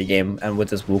earlier in the game, and with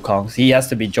his Wukongs, he has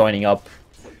to be joining up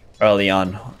early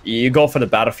on. You go for the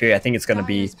Battle Fury, I think it's going to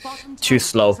be too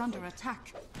slow.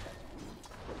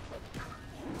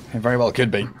 It very well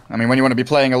could be. I mean, when you want to be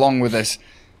playing along with this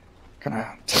Kind of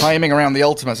timing around the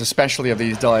ultimates, especially of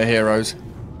these dire heroes.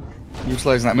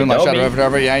 Utilizing that Moonlight Shadow over and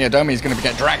over. Yeah, Yadomi's going to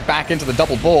get dragged back into the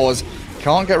double boars.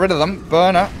 Can't get rid of them.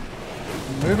 Burner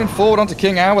moving forward onto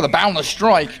King Owl with a boundless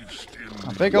strike.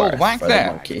 A big old whack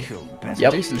there. That's a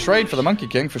decent trade for the Monkey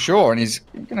King for sure, and he's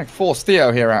going to force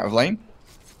Theo here out of lane.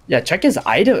 Yeah, check his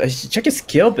item. Check his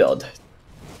skill build.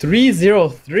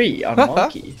 303 on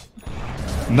Monkey.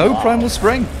 No Primal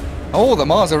Spring. Oh, the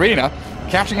Mars Arena.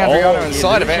 Catching Adriano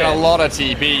inside of it, and a lot of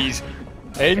TPs.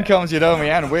 In comes Yadomi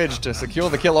and Widge to secure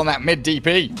the kill on that mid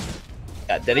DP.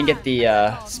 Yeah, didn't get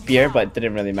the spear, but it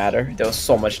didn't really matter. There was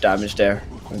so much damage there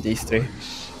from these three.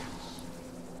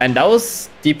 And that was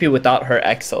DP without her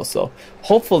Exo, so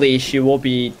hopefully she will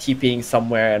be TPing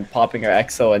somewhere and popping her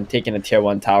Exo and taking a tier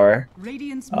 1 tower.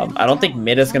 I don't think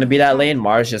mid is going to be that lane.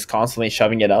 Mars just constantly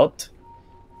shoving it out.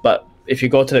 But if you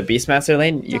go to the Beastmaster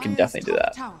lane, you can definitely do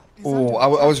that. Oh,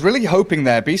 I was really hoping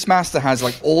there. Beastmaster has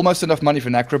like almost enough money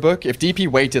for Necrobook. If DP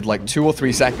waited like 2 or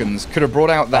 3 seconds, could have brought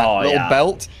out that little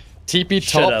belt, TP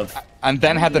top, and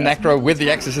then had the Necro with the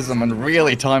Exorcism and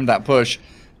really timed that push.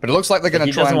 But it looks like they're going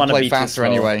to try and play faster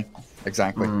anyway.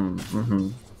 Exactly.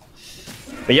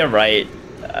 But you're right.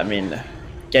 I mean,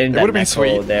 getting that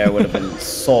Necro there would have been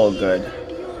so good.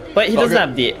 But he doesn't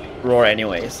have the roar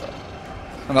anyway, so.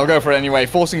 And they'll go for it anyway,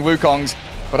 forcing Wukongs.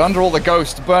 But under all the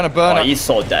ghost, Burner. Oh, he's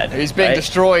so dead. He's being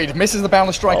destroyed. Misses the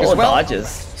boundless strike as well. Dodges.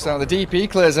 So the DP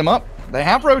clears him up. They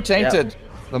have rotated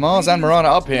the Mars and Mirana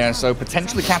up here, so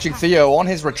potentially catching Theo on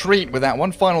his retreat with that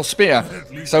one final spear.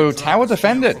 So tower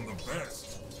defended.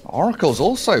 Oracle's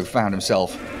also found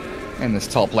himself in this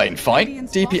top lane fight.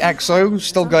 DP Exo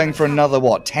still going for another,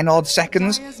 what, 10 odd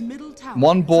seconds?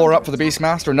 One boar up for the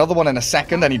Beastmaster, another one in a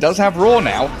second, and he does have Raw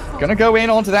now. Gonna go in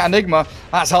onto that Enigma.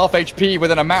 That's half HP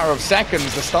within a matter of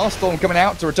seconds. The Starstorm coming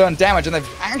out to return damage, and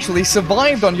they've actually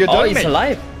survived on Yadomi. Oh, he's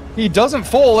alive. He doesn't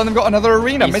fall, and they've got another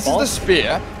arena. Misses the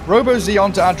spear. Robo Z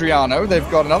onto Adriano. They've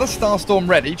got another Starstorm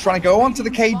ready, trying to go onto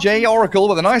the KJ Oracle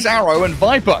with a nice arrow, and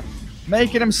Viper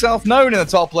making himself known in the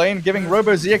top lane, giving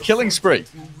Robo Z a killing spree.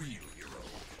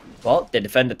 Well, they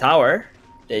defend the tower.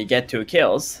 They get 2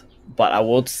 kills. But I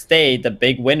will say the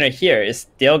big winner here is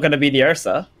still going to be the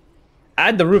Ursa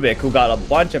and the Rubik, who got a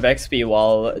bunch of XP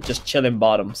while just chilling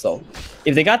bottom. So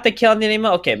if they got the kill on the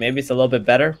Enigma, okay, maybe it's a little bit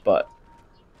better. But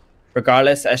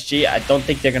regardless, SG, I don't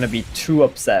think they're going to be too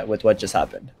upset with what just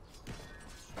happened.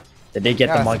 They did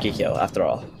get the monkey kill after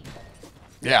all.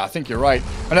 Yeah, I think you're right.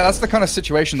 And that's the kind of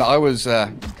situation that I was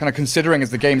kind of considering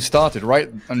as the game started, right?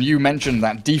 And you mentioned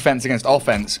that defense against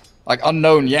offense. Like,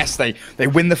 Unknown, yes, they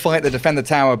win the fight, they defend the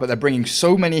tower, but they're bringing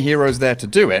so many heroes there to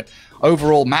do it.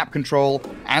 Overall, map control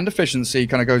and efficiency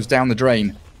kind of goes down the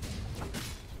drain.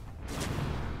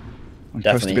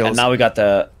 Definitely. And now we got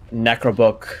the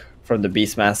Necrobook from the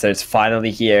Beastmaster. It's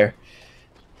finally here.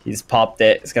 He's popped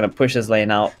it. It's going to push his lane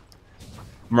out.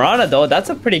 Mirana, though, that's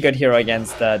a pretty good hero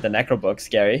against the Necrobook.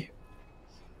 Scary.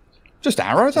 Just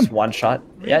arrow them? Just one shot.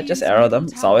 Yeah, just arrow them.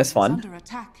 It's always fun.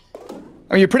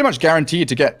 I mean, you're pretty much guaranteed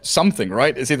to get something,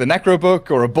 right? It's either Necrobook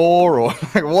or a boar or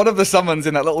one of the summons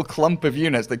in that little clump of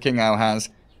units that King Ao has.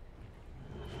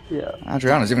 Yeah.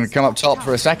 Adriana's even going to come up top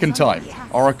for a second time.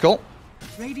 Oracle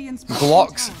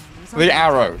blocks the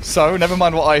arrow. So, never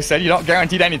mind what I said. You're not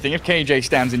guaranteed anything if KJ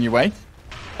stands in your way.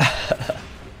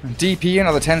 DP,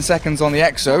 another 10 seconds on the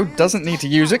Exo. Doesn't need to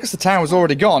use it because the tower's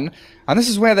already gone. And this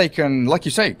is where they can, like you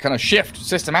say, kind of shift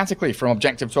systematically from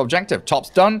objective to objective.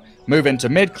 Top's done, move into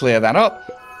mid, clear that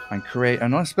up, and create a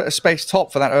nice bit of space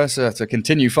top for that Ursa to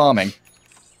continue farming.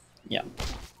 Yeah.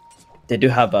 They do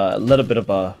have a little bit of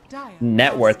a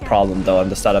net worth problem, though, on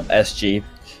the start of SG.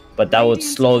 But that would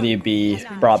slowly be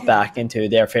brought back into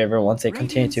their favor once they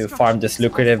continue to farm this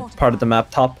lucrative part of the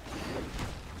map top.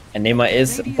 Enigma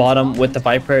is bottom with the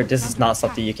Viper. This is not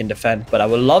something you can defend, but I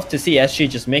would love to see SG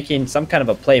just making some kind of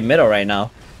a play middle right now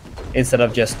instead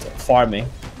of just farming.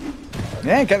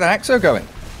 Yeah, get that Exo going.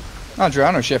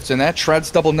 Adriano shifts in there, treads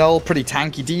double null, pretty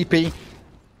tanky DP.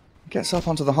 Gets up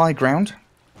onto the high ground.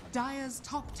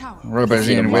 Robo's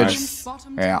in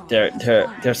Widge. Yeah.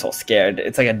 They're so scared.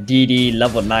 It's like a DD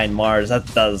level 9 Mars. That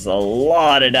does a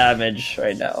lot of damage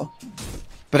right now.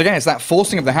 But again, it's that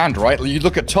forcing of the hand, right? You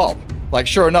look at top. Like,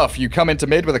 sure enough, you come into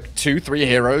mid with 2-3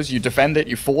 heroes, you defend it,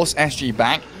 you force SG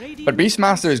back, but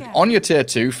Beastmaster is on your tier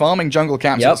 2, farming jungle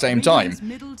camps at the same time.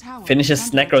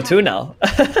 Finishes Necro 2 now.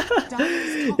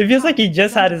 It feels like he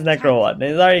just had his Necro 1.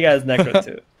 He's already got his Necro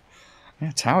 2.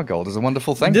 Yeah, tower gold is a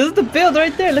wonderful thing. This is the build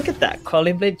right there. Look at that.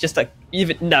 Calling Blade, just like,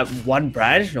 even that one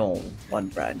branch? No, one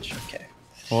branch. Okay.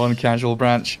 One casual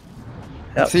branch.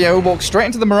 Yep. Theo walks straight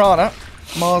into the Mirana.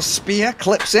 Mars Spear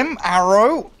clips him.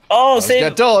 Arrow. Oh, save.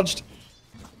 Get dodged.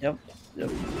 Yep.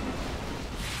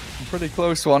 Pretty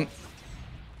close one.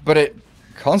 But it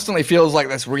constantly feels like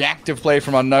this reactive play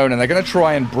from Unknown, and they're going to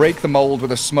try and break the mold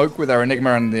with a smoke with their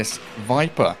Enigma and this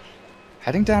Viper.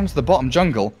 Heading down to the bottom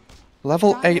jungle.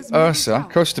 Level 8 Ursa.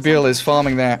 Costabile is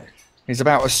farming there. He's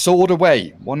about a sword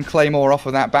away. One Claymore off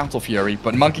of that Battle Fury,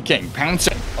 but Monkey King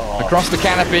pouncing across the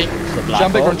canopy,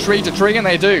 jumping from tree to tree, and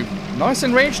they do. Nice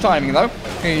in range timing, though.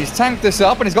 He's tanked this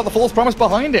up, and he's got the False Promise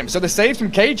behind him. So the saves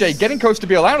from KJ, getting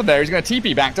Costabile out of there. He's going to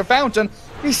TP back to Fountain.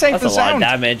 He's safe and sound. That's a lot of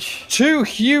damage. 2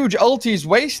 huge ultis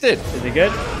wasted. Is he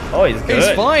good? Oh, he's good.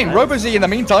 He's fine. Nice. Robozy, in the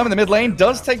meantime, in the mid lane,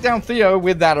 does take down Theo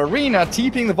with that Arena,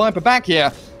 TPing the Viper back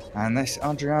here. And this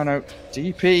Adriano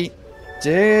DP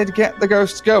did get the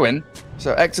ghosts going.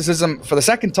 So Exorcism, for the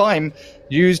second time,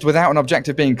 used without an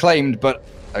objective being claimed, but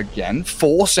again,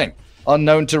 forcing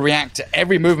Unknown to react to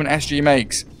every movement SG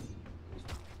makes.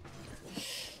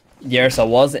 Yersa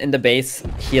was in the base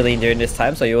healing during this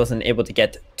time, so he wasn't able to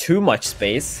get too much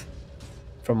space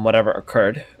from whatever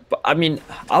occurred. But I mean,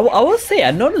 I will say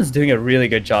Unknown is doing a really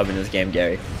good job in this game,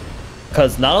 Gary.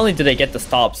 Because not only do they get the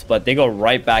stops, but they go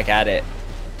right back at it.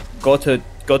 Go to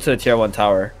the tier 1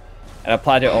 tower and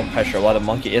apply their own pressure while the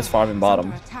Monkey is farming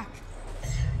bottom.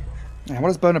 Yeah, what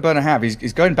does Burner have?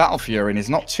 He's going Battle Fury, and he's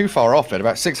not too far off it,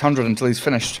 about 600 until he's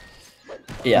finished.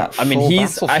 Yeah, I mean,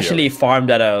 he's actually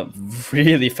farmed at a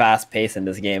really fast pace in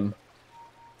this game.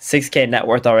 6k net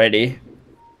worth already.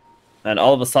 And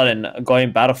all of a sudden,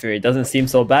 going Battle Fury doesn't seem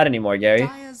so bad anymore, Gary.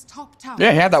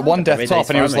 Yeah, he had that one death top,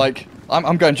 and he was like,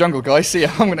 I'm going jungle, guys. See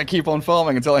ya. I'm going to keep on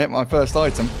farming until I hit my first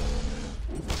item.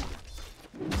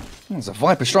 There's a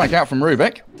Viper strike out from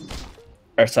Rubik.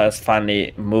 Ursa has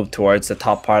finally moved towards the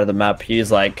top part of the map.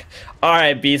 He's like,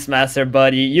 alright, Beastmaster,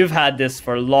 buddy. You've had this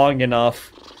for long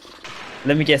enough.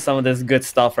 Let me get some of this good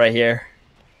stuff right here.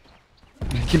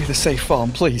 Give me the safe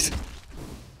farm, please.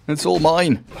 It's all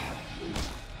mine.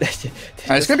 It's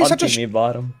going to be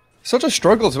such a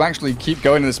struggle to actually keep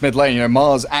going in this mid lane. You know,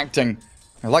 Mars acting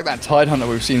like that Tide Hunter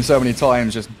we've seen so many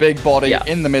times. Just big body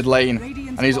in the mid lane.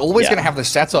 And he's always going to have the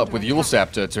setup with Yule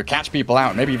Scepter to catch people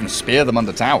out, maybe even spear them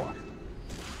under tower.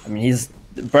 I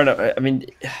mean,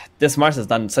 this Mars has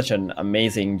done such an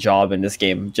amazing job in this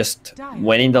game, just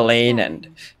winning the lane and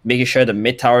making sure the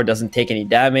mid tower doesn't take any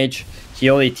damage. He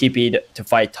only TP'd to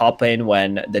fight top lane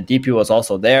when the DP was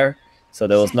also there, so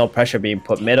there was no pressure being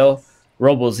put middle.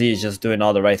 RoboZ is just doing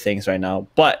all the right things right now.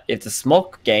 But if the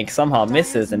smoke gank somehow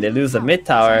misses and they lose the mid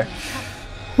tower,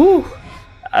 whew,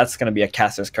 that's going to be a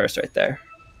caster's curse right there.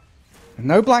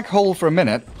 No black hole for a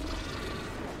minute.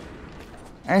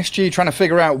 SG trying to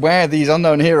figure out where these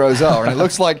unknown heroes are, and it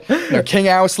looks like King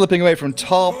Owl slipping away from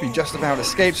top. He just about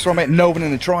escapes from it. No one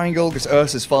in the triangle because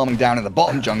Ursa's farming down in the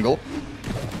bottom jungle.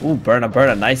 Ooh, burn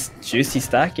a nice juicy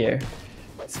stack here.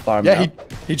 Yeah,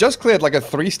 he just cleared like a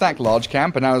 3-stack large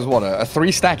camp, and now is what, a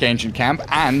 3-stack ancient camp,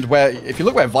 and where, if you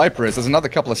look where Viper is, there's another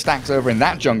couple of stacks over in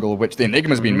that jungle, which the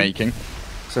Enigma's been making.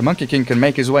 So Monkey King can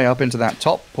make his way up into that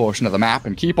top portion of the map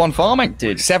and keep on farming.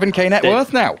 Dude, 7k net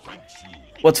worth now.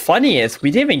 What's funny is we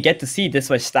didn't even get to see this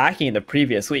much stacking in the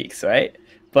previous weeks, right?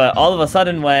 But all of a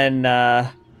sudden when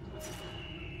No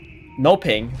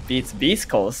Ping beats Beast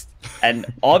Coast, and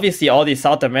obviously all these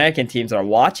South American teams are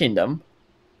watching them,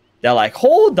 they're like,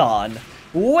 hold on,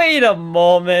 wait a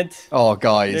moment. Oh,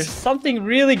 guys. There's something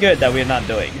really good that we're not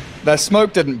doing. Their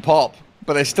smoke didn't pop,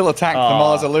 but they still attacked the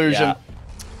Mars illusion. Yeah.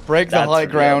 Break the high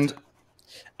ground.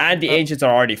 And the ancients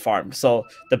are already farmed. So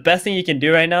the best thing you can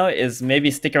do right now is maybe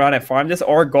stick around and farm this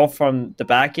or go from the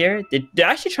back here. They're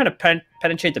actually trying to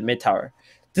penetrate the mid tower.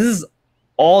 This is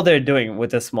all they're doing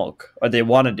with the smoke, or they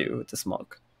want to do with the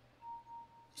smoke.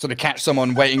 So to catch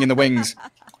someone waiting in the wings,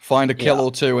 find a kill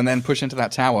or two, and then push into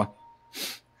that tower.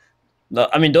 No,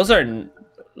 I mean, those are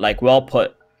like well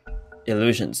put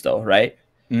illusions though, right?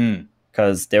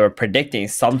 Because they were predicting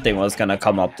something was going to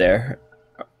come up there.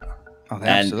 Oh,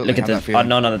 and look at the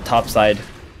unknown on the top side.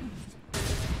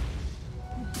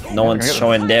 No one's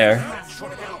showing there.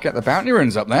 Get the bounty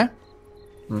runes up there.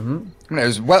 I mean, it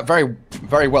was very,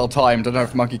 very well timed. I don't know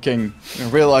if Monkey King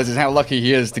realizes how lucky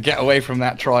he is to get away from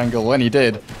that triangle when he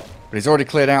did. But he's already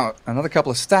cleared out another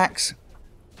couple of stacks.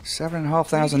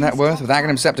 7,500 net worth with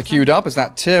Aghanim Scepter queued up as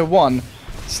that tier 1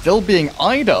 still being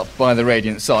eyed up by the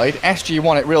Radiant side. SG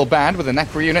won it real bad with the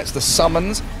Necro units, the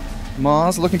summons.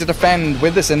 Mars looking to defend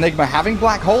with this Enigma, having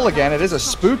Black Hole again. It is a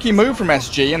spooky move from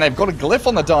SG, and they've got a glyph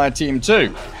on the Dire team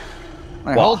too.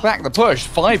 They hold back the push.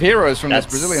 5 heroes from this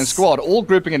Brazilian squad, all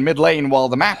grouping in mid lane while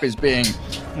the map is being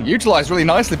utilized really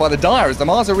nicely by the Dire, as the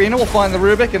Mars Arena will find the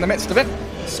Rubik in the midst of it.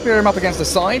 Spear him up against the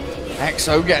side.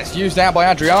 Exo gets used out by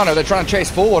Adriano. They're trying to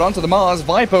chase forward onto the Mars.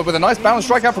 Viper with a nice balance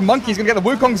strike out from Monkey. He's going to get the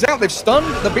Wukongs out. They've stunned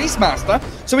the Beastmaster,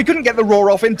 so he couldn't get the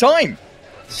roar off in time.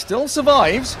 Still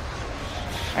survives.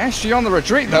 SG on the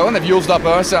retreat, though, and they've used up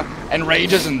Ursa.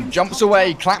 Enrages and jumps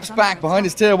away, claps back behind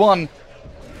his tier 1.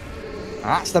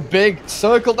 That's the big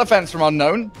circle defense from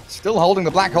Unknown. Still holding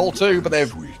the black hole, too, but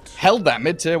they've held that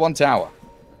mid-tier 1 tower.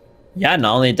 Yeah,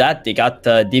 not only that, they got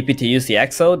the DP to use the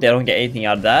Exo. They don't get anything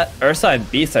out of that. Ursa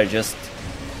and Beast are just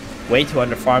way too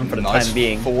underfarmed for the time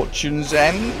being. Fortune's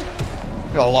End.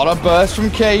 Got a lot of burst from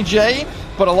KJ,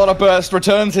 but a lot of burst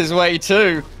returns his way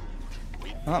too.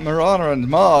 That Mirana and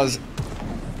Mars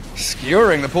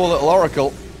skewering the poor little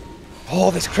Oracle. Oh,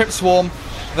 this Crypt Swarm.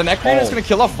 The Necromancer's going to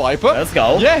kill off Viper. Let's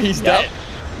go. Yeah, he's dead.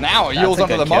 Now he Yules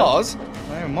onto the kill. Mars.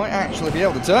 They might actually be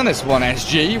able to turn this one,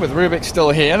 SG, with Rubik still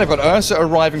here. They've got Ursa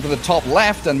arriving from the top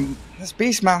left, and this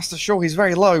Beastmaster, sure, he's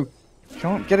very low.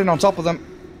 Can't get in on top of them.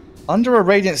 Under a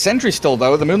Radiant Sentry still,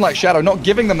 though, the Moonlight Shadow not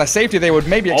giving them the safety they would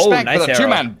maybe expect, nice with a arrow.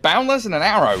 two-man Boundless and an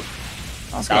arrow.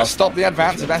 That's going to stop the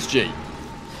advance of SG.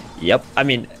 Yep, I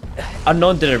mean,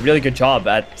 Unknown did a really good job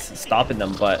at stopping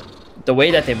them, but the way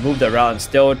that they moved around,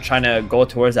 still trying to go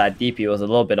towards that DP was a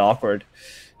little bit awkward.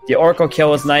 The Oracle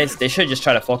kill was nice. They should just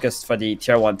try to focus for the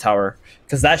tier 1 tower,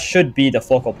 because that should be the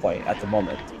focal point at the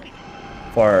moment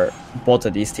for both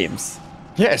of these teams.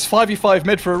 Yeah, it's 5v5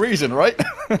 mid for a reason, right?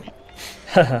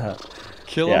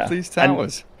 Kill off these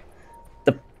towers.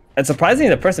 And surprisingly,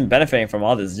 the person benefiting from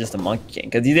all this is just the Monkey King,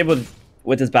 because he's able to,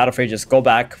 with his Battle Phase, just go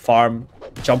back, farm,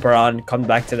 jump around, come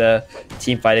back to the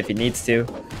team fight if he needs to.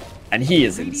 And he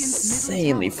is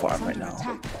insanely farmed right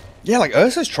now. Yeah, like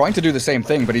Ursa's trying to do the same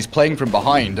thing, but he's playing from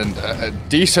behind, and a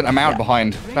decent amount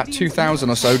behind, about 2,000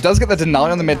 or so. Does get the deny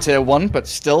on the mid-tier 1, but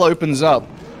still opens up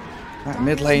that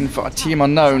mid lane for a Team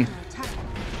Unknown.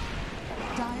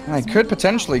 And they could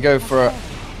potentially go for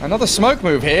another smoke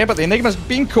move here, but the Enigma's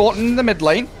been caught in the mid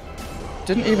lane.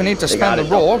 Didn't even need to spam the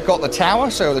roar, got the tower,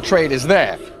 so the trade is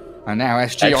there. And now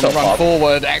SG on the run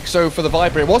forward, Exo for the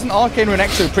Viper. It wasn't Arcane Rune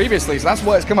Exo previously, so that's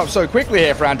why it's come up so quickly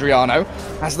here for Adriano.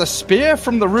 As the spear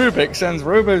from the Rubik sends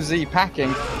Robo-Z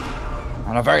packing.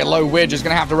 And a very low Widge is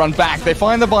going to have to run back. They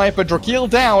find the Viper, Drakeel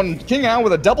down, King out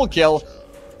with a double kill.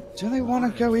 Do they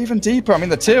want to go even deeper? I mean,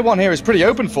 the tier 1 here is pretty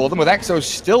open for them, with Exo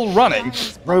still running.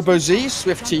 Robo-Z,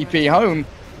 swift TP home.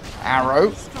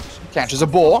 Arrow catches a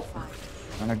boar.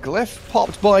 And a glyph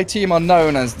popped by Team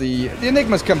Unknown as the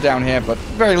Enigmas come down here, but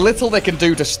very little they can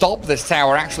do to stop this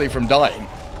tower actually from dying.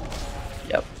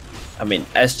 Yep. I mean,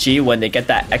 SG, when they get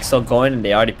that Exo going and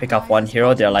they already pick up one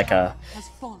hero, they're like a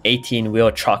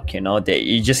 18-wheel truck, you know?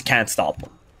 You just can't stop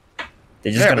them.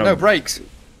 They're just gonna... no brakes.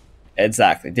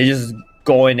 Exactly. They're just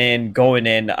going in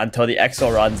until the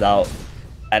Exo runs out.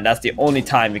 And that's the only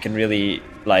time you can really,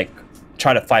 like,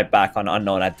 try to fight back on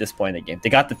Unknown at this point in the game. They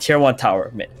got the tier 1 tower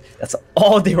mid. That's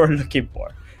all they were looking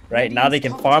for, right? Now they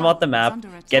can farm out the map,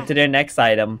 get to their next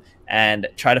item, and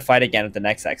try to fight again with the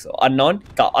next Exo. Unknown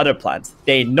got other plans.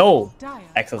 They know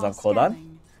Exo's on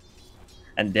cooldown,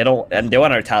 and they want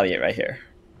to retaliate right here.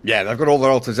 Yeah, they've got all their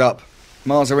ulters up.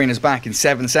 Mars Arena's back in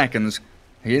 7 seconds.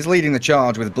 He is leading the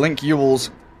charge with Blink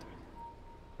Yules.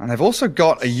 And they've also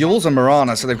got a Yules and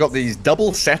Mirana, so they've got these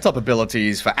double setup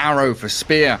abilities for Arrow, for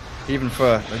Spear, even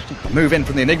for move in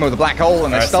from the Enigma with the Black Hole,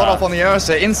 and they start off on the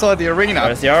Ursa inside the arena.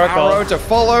 Where's the Oracle? Arrow to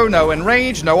follow, no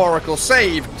Enrage, no Oracle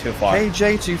save. Too far.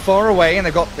 KJ too far away, and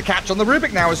they've got the catch on the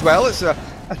Rubik now as well. It's a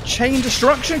chain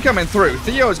destruction coming through.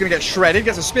 Theo is going to get shredded,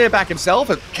 gets a spear back himself.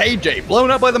 KJ blown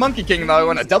up by the Monkey King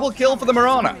though, and a double kill for the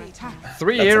Mirana.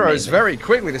 3 heroes amazing. Very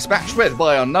quickly dispatched with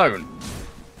by Unknown.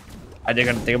 Are they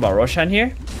going to think about Roshan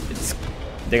here?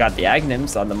 They got the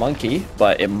Agnims on the Monkey,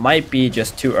 but it might be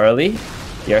just too early.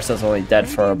 The Ursa's only dead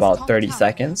for about 30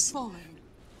 seconds. I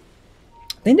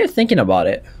think they're thinking about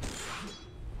it.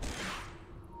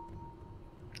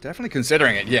 Definitely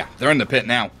considering it, yeah. They're in the pit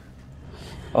now.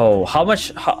 Oh, how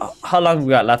long we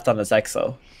got left on this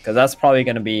Exo? Because that's probably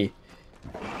going to be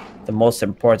the most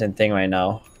important thing right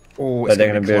now. Oh, whether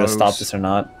they're going to be able to stop this or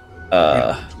not.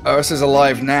 Ursa's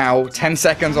alive now. 10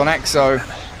 seconds on Exo.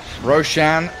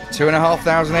 Roshan,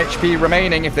 2,500 HP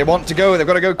remaining. If they want to go, they've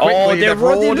got to go quickly. Oh, they've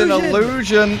rolled an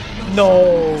illusion.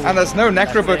 No. And there's no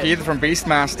Necrobook either from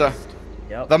Beastmaster.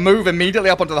 Yep. The move immediately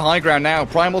up onto the high ground now.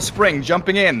 Primal Spring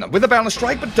jumping in with a Boundless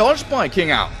Strike, but dodged by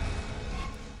King Out.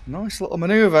 Nice little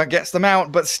maneuver, gets them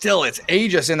out, but still it's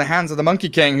Aegis in the hands of the Monkey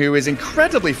King, who is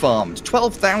incredibly farmed.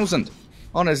 12,000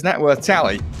 on his net worth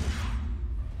tally.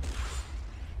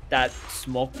 That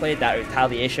smoke play, that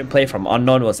retaliation play from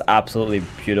Unknown was absolutely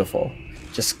beautiful.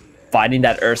 Just finding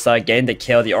that Ursa, getting the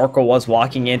kill. The Oracle was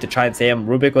walking in to try and save him.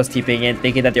 Rubik was TPing in,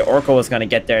 thinking that the Oracle was going to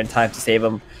get there in time to save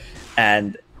him.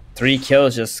 and 3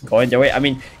 kills just going their way. I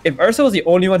mean, if Ursa was the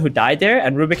only one who died there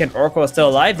and Rubik and Oracle was still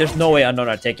alive, there's no way Unknown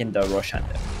are taking the Roshan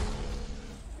there.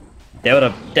 They would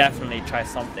have definitely tried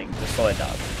something to slow it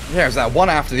down. Yeah, it's that one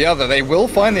after the other. They will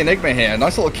find the Enigma here.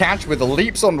 Nice little catch with the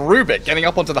leaps on Rubik, getting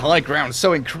up onto the high ground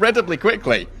so incredibly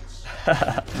quickly.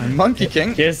 And Monkey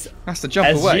King has to jump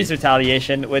away. SG's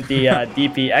retaliation with the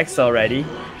DPX already.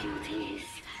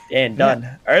 And done.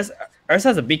 Yeah. Ursa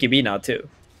has a BKB now too.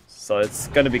 So it's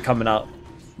going to be coming out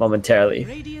momentarily.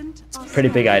 It's a pretty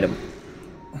big item.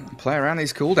 Play around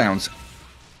these cooldowns.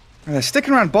 And they're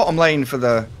sticking around bottom lane for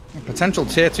the potential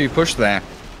tier 2 push there.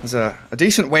 There's a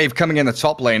decent wave coming in the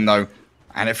top lane though.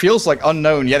 And it feels like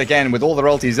Unknown yet again with all the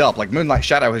ultis up. Like Moonlight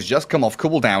Shadow has just come off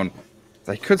cooldown.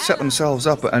 They could set themselves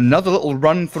up another little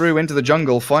run through into the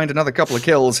jungle, find another couple of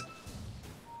kills.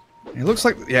 It looks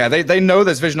like, yeah, they know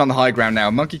there's vision on the high ground now.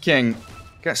 Monkey King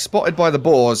gets spotted by the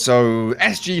boars, so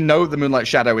SG know the Moonlight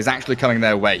Shadow is actually coming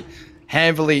their way.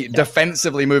 Heavily,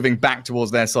 defensively moving back towards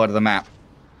their side of the map.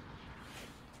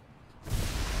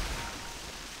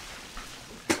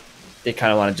 They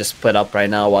kind of want to just split up right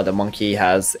now while the Monkey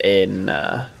has an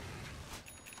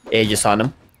Aegis on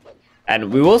him.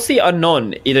 And we will see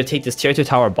Unknown either take this tier 2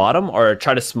 tower bottom or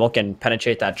try to smoke and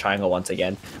penetrate that triangle once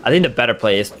again. I think the better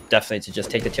play is definitely to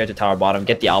just take the tier 2 tower bottom,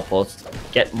 get the outpost,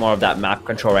 get more of that map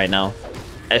control right now.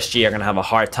 SG are going to have a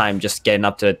hard time just getting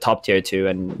up to top tier 2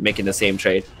 and making the same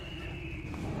trade.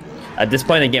 At this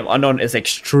point in the game, Unknown is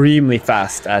extremely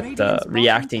fast at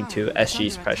reacting to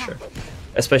SG's pressure,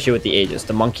 especially with the Aegis.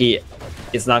 The Monkey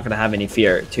is not going to have any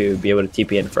fear to be able to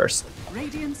TP in first.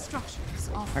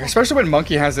 Especially when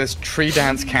Monkey has this tree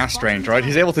dance cast range, right?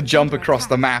 He's able to jump across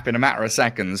the map in a matter of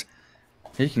seconds.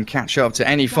 He can catch up to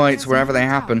any fights wherever they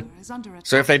happen.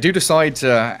 So if they do decide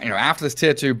to, you know, after this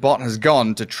tier 2 bot has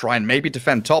gone, to try and maybe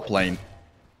defend top lane,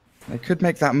 they could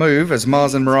make that move as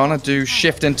Mars and Mirana do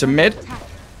shift into mid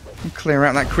and clear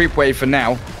out that creep wave for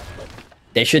now.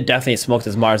 They should definitely smoke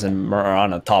this Mars and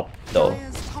Mirana top, though,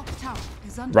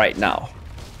 right now.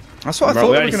 That's what I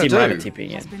thought they were going to do. Mirana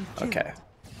TPing in. Okay.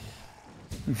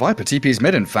 Viper TP's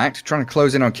mid, in fact, trying to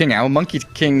close in on King Owl. Monkey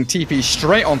King TP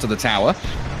straight onto the tower.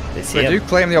 They do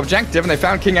claim the objective, and they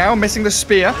found King Owl missing the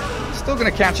spear. Still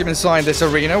going to catch him inside this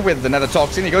arena with the Nether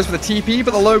Toxin. He goes for the TP,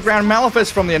 but the low ground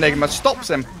Malefice from the Enigma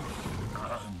stops him.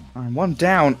 And one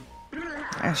down.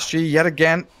 SG yet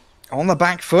again on the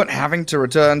back foot, having to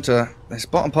return to this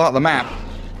bottom part of the map.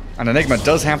 And Enigma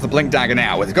does have the Blink Dagger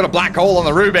now. He's got a black hole on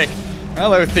the Rubik.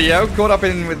 Hello, Theo. Caught up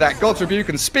in with that God's Rebuke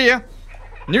and spear.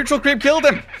 Neutral creep killed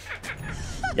him.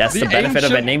 That's the benefit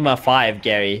of Enigma 5,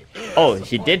 Gary. Oh,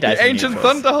 he did die. The Ancient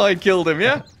Thunderhide killed him,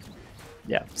 yeah?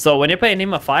 Yeah. So when you play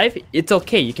Enigma 5, it's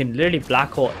okay. You can literally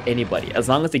black hole anybody as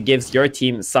long as it gives your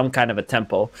team some kind of a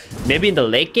tempo. Maybe in the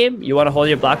late game, you want to hold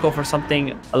your black hole for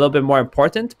something a little bit more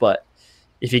important, but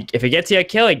if it gets you a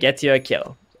kill, it gets you a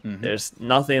kill. There's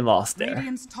nothing lost there.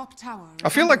 I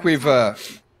feel like we've...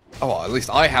 Oh, at least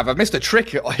I have. I've missed a trick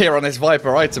here on this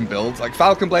Viper item build. Like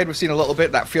Falcon Blade, we've seen a little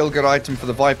bit, that feel-good item for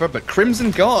the Viper, but Crimson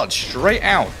Guard, straight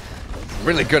out.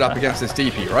 Really good up against this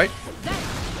DP, right?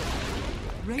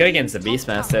 Good against the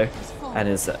Beastmaster and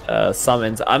his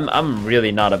summons. I'm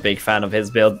really not a big fan of his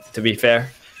build, to be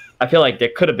fair. I feel like there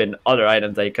could have been other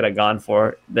items that he could have gone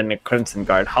for than the Crimson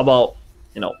Guard. How about,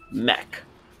 you know, Mech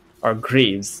or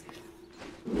Greaves?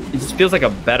 It just feels like a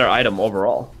better item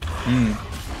overall.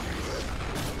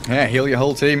 Yeah, heal your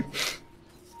whole team.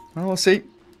 Well, we'll see.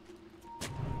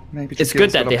 Maybe it's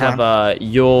good that they have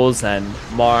Yules and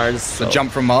Mars. The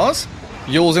jump from Mars.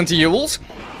 Yules into Yules.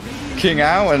 King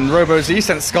Owl and Robo-Z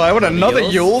sent skyward. Another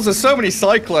Yules. There's so many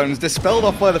Cyclones dispelled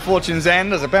off by the Fortune's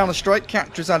End as a bound strike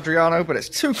captures Adriano, but it's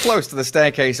too close to the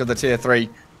staircase of the tier 3.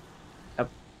 This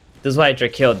is why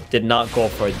Drakeo did not go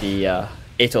for the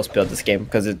Atos build this game,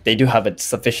 because they do have a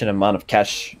sufficient amount of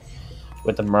cash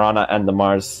with the Mirana and the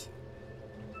Mars.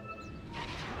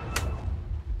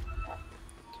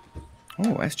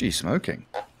 Oh, SG smoking.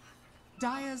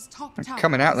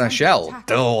 Coming out their shell.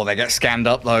 Oh, they get scanned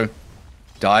up though.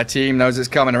 Dire team knows it's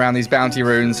coming around these bounty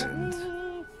runes.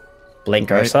 Blink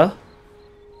Ursa.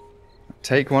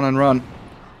 Take one and run.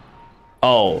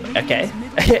 Oh, okay.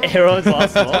 Heroes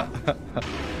lost smoke.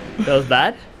 That was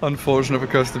bad. Unfortunate for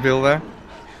Custabile there.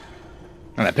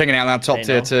 And they're picking out that top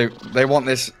tier 2. They want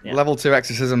this level 2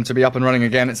 exorcism to be up and running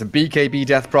again. It's a BKB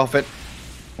Death Prophet.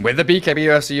 With the BKB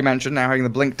Ursa you mentioned, now having the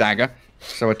Blink Dagger.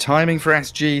 So a timing for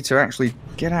SG to actually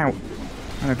get out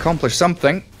and accomplish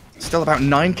something. Still about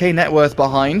 9k net worth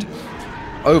behind.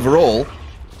 Overall,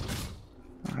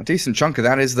 a decent chunk of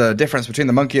that is the difference between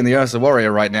the Monkey and the Ursa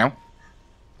Warrior right now.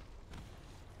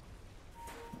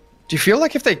 Do you feel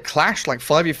like if they clash like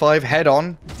 5v5 head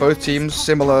on, both teams,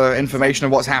 similar information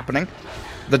of what's happening,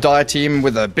 the Dire team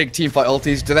with the big team fight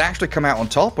ultis, do they actually come out on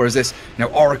top? Or is this,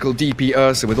 Oracle, DP,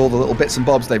 Ursa with all the little bits and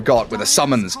bobs they've got with the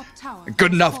summons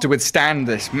good enough to withstand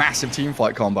this massive team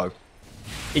fight combo?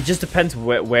 It just depends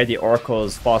where the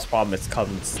Oracle's false promise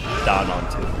comes down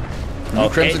onto.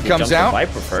 Okay, Crimson comes out,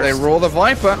 they roar the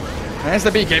Viper. There's the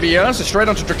BKB Ursa straight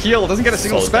onto Drakeel. Doesn't get a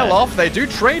single spell off. They do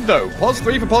trade though. Pos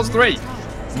 3 for Pos 3.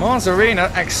 Mars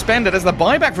Arena expended as the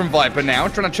buyback from Viper now,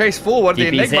 trying to chase forward the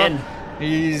Enigma.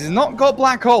 He's not got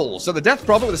Black Holes, so the Death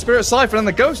Prophet with the Spirit Siphon and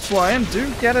the Ghost Flying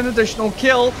do get an additional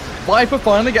kill. Viper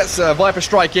finally gets Viper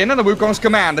Strike in, and the Wukong's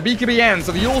command. The BKB ends,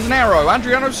 so the Yule's an arrow.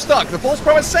 Adriano's stuck. The False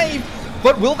Promise saved,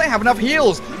 but will they have enough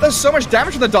heals? There's so much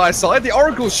damage on the Dire side. The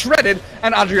Oracle's shredded,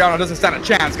 and Adriano doesn't stand a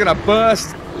chance. Gonna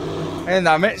burst in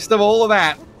the midst of all of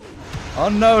that.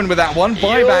 Unknown with that one.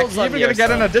 Buyback, even going to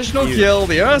get an additional kill.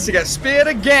 The Ursa gets speared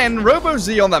again. Robo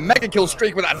Z on the mega kill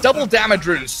streak with that double damage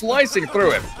rune slicing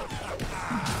through him.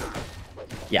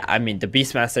 Yeah, I mean, the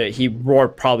Beastmaster, he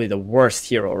roared probably the worst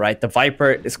hero, right? The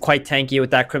Viper is quite tanky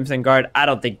with that Crimson Guard. I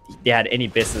don't think they had any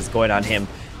business going on him.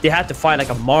 They had to find like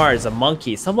a Mars, a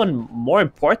Monkey, someone more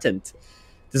important.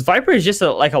 This Viper is just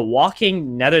like a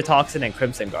walking Nether Toxin and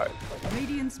Crimson Guard.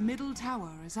 Radiant's middle tower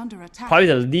is under attack. Probably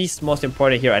the least most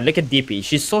important hero. And look at DP.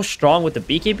 She's so strong with the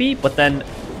BKB, but then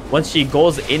once she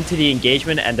goes into the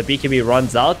engagement and the BKB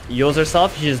runs out, heals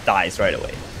herself, she just dies right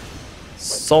away.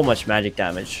 So much magic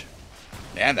damage.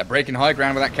 Yeah, they're breaking high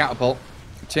ground with that catapult.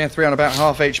 Tier 3 on about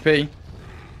half HP.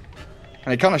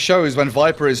 And it kind of shows when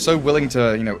Viper is so willing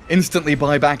to, instantly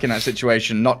buy back in that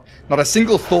situation. Not a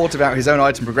single thought about his own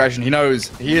item progression. He knows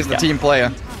he is the team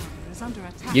player.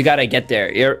 You gotta get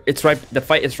there. It's right. The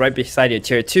fight is right beside you.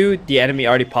 Tier 2. The enemy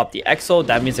already popped the Exo.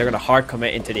 That means they're gonna hard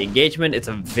commit into the engagement. It's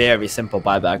a very simple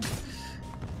buyback.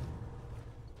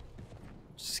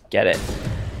 Just get it.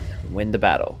 Win the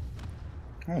battle.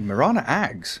 Oh, Mirana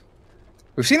Ags.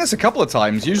 We've seen this a couple of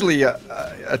times. Usually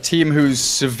a team who's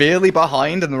severely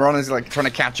behind and the Mirana's like trying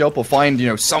to catch up or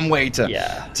find, some way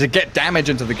to get damage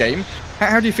into the game.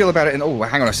 How do you feel about it? Oh,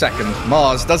 hang on a second.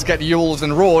 Mars does get Yules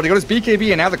and roared. He got his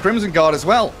BKB and now the Crimson Guard as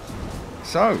well.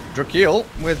 So, Drakeel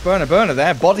with Burner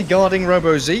there, bodyguarding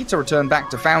Robo Z to return back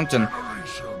to Fountain.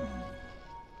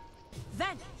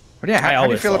 But yeah, how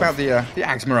do you feel about the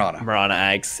Ags Mirana? Mirana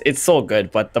Ags. It's so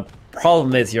good, but the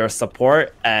problem is your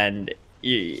support, and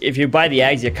if you buy the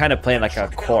Ags, you're kind of playing like a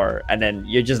core, and then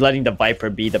you're just letting the Viper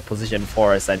be the position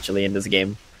 4 essentially in this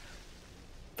game.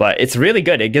 But it's really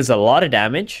good. It gives a lot of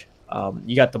damage.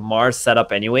 You got the Mars set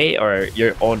up anyway, or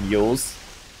your own Yules.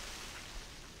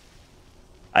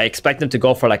 I expect them to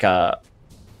go for like a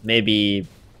maybe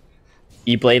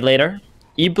E-Blade later.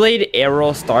 E-Blade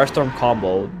Arrow Starstorm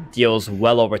combo deals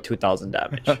well over 2,000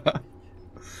 damage.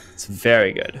 It's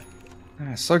very good.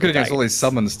 Yeah, so good against all these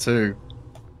summons too.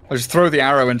 I'll just throw the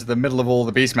arrow into the middle of all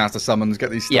the Beastmaster summons, get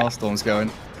these Starstorms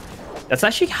going. That's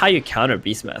actually how you counter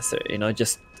Beastmaster,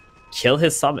 just kill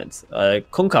his summons.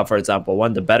 Kunkka, for example,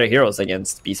 one of the better heroes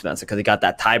against Beastmaster because he got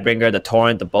that Tidebringer, the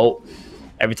Torrent, the Bolt.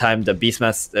 Every time the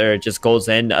Beastmaster just goes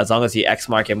in, as long as you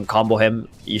X-mark him, combo him,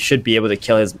 you should be able to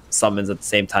kill his summons at the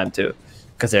same time too,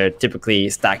 because they're typically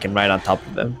stacking right on top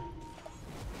of him.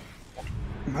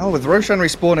 Well, with Roshan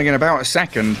respawning in about a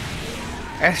second,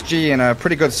 SG in a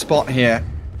pretty good spot here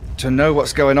to know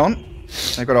what's going on.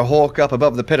 They've got a Hawk up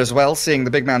above the pit as well, seeing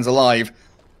the big man's alive.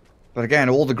 But again,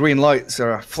 all the green lights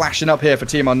are flashing up here for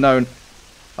Team Unknown.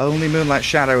 Only Moonlight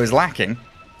Shadow is lacking.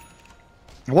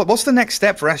 What's the next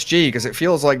step for SG? Because it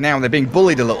feels like now they're being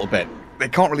bullied a little bit. They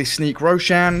can't really sneak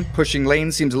Roshan. Pushing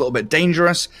lane seems a little bit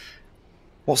dangerous.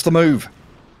 What's the move?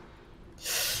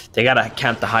 They gotta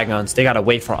camp the high grounds. They gotta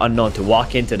wait for Unknown to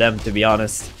walk into them, to be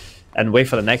honest. And wait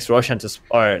for the next Roshan to...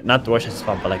 Or not Roshan to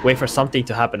spawn, but like wait for something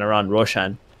to happen around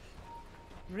Roshan.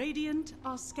 Radiant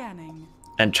are scanning.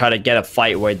 And try to get a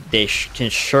fight where they can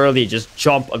surely just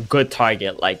jump a good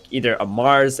target. Like either a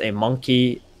Mars, a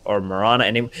Monkey... or Mirana,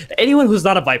 anyone who's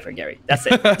not a Viper, Gary. That's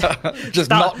it. Just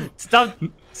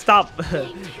stop.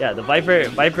 Yeah, the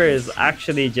Viper is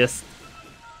actually just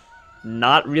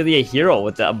not really a hero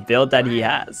with the build that he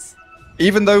has.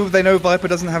 Even though they know Viper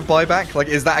doesn't have buyback, like,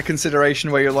 is that a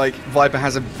consideration where you're like, Viper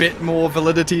has a bit more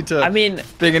validity to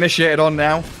being initiated on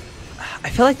now? I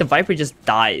feel like the Viper just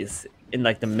dies in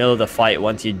like the middle of the fight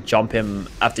once you jump him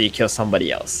after you kill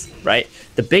somebody else, right?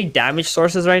 The big damage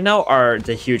sources right now are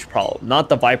the huge problem, not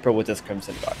the Viper with his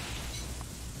Crimson Guard.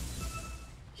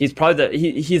 He's probably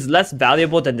he's less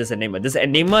valuable than this Enigma. This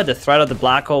Enigma, the threat of the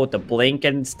Black Hole with the blink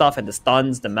and stuff and the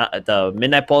stuns, the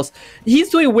Midnight Pulse, he's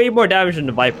doing way more damage than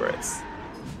the Viper is.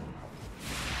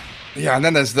 Yeah, and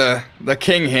then there's the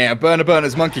king here,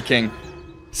 Burner's Monkey King.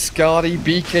 Skadi,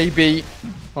 BKB.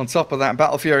 On top of that,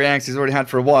 Battle Fury Axe he's already had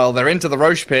for a while. They're into the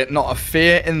Roche Pit, not a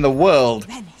fear in the world.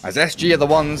 As SG are the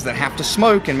ones that have to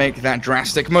smoke and make that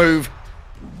drastic move.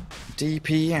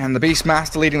 DP and the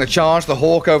Beastmaster leading the charge. The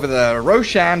Hawk over the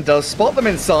Roshan does spot them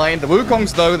inside. The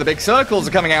Wukongs, though, the big circles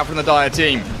are coming out from the Dire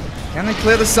team. Can they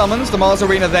clear the summons? The Mars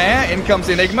Arena there. In comes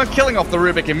the Enigma, killing off the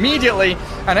Rubik immediately.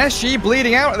 And SG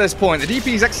bleeding out at this point. The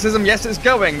DP's Exorcism, yes, it's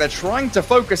going. They're trying to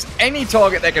focus any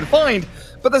target they can find,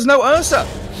 but there's no Ursa.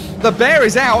 The bear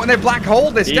is out, and they black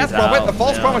hole this Death Prophet. The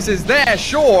false promise is there,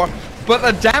 sure, but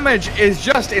the damage is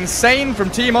just insane from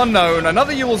Team Unknown.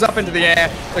 Another Yule's up into the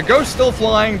air. The Ghost still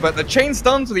flying, but the chain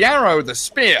stun to the arrow, the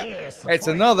spear. It's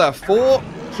another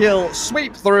 4-kill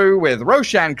sweep through with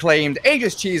Roshan claimed,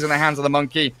 Aegis Cheese in the hands of the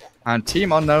monkey, and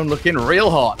Team Unknown looking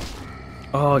real hot.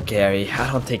 Oh, Gary,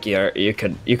 I don't think you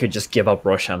could just give up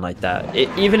Roshan like that.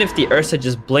 Even if the Ursa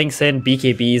just blinks in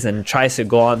BKBs and tries to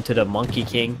go on to the Monkey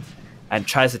King and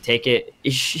tries to take it, he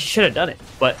should have done it.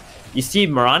 But you see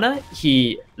Mirana,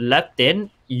 he leapt in,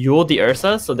 Yuled the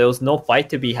Ursa, so there was no fight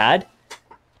to be had,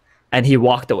 and he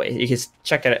walked away. You can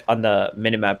check it on the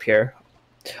minimap here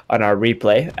on our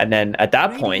replay. And then at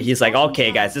that point, he's like,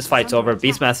 okay, guys, this fight's over.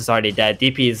 Beastmaster's already dead.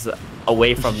 DP's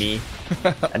away from me.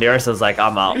 And the Ursa's like,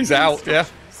 I'm out. He's out, yeah.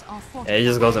 And he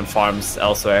just goes and farms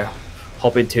elsewhere,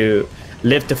 hoping to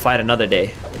live to fight another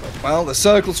day. Well, the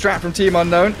circle strat from Team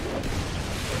Unknown.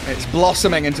 It's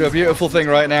blossoming into a beautiful thing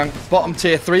right now. Bottom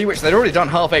tier 3, which they'd already done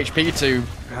half HP to,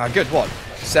 good, what,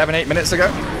 7-8 minutes ago?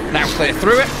 Now clear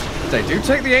through it. They do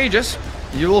take the Aegis.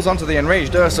 Yule's onto the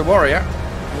enraged Ursa Warrior.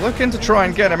 Looking to try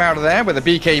and get him out of there with a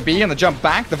BKB and the jump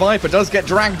back. The Viper does get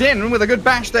dragged in. With a good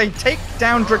bash, they take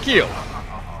down Drakeel.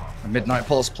 A Midnight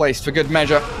Pulse placed for good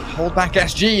measure. Hold back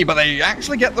SG, but they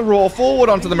actually get the roar forward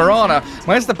onto the Mirana.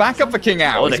 Where's the backup for King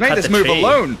Ao? He's made this move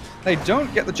alone. They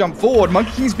don't get the jump forward.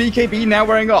 Monkey King's BKB now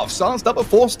wearing off. Silenced up at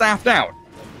 4 staff down.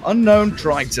 Unknown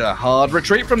tried to hard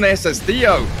retreat from this as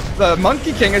Theo, the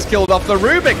Monkey King, has killed off the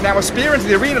Rubik. Now a spear into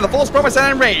the arena, the False Promise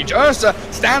and Enrage. Ursa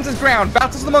stands his ground,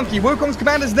 battles the monkey. Wukong's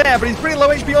command is there, but he's pretty low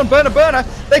HP on Burner.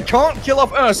 They can't kill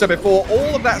off Ursa before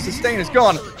all of that sustain is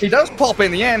gone. He does pop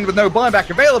in the end with no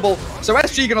buyback available, so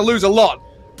SG gonna lose a lot.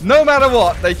 No matter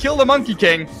what, they kill the Monkey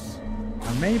King.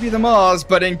 And maybe the Mars,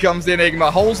 but in comes the Enigma,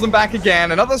 holds them back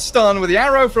again. Another stun with the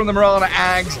arrow from the Mirana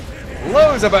Ags.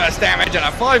 Loads of burst damage, and a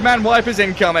 5-man wipe is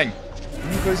incoming.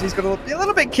 Because he's got to be a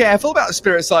little bit careful about the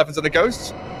Spirit Siphons of the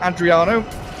Ghosts. Adriano,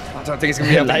 I don't think he's going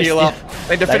to be able to heal up.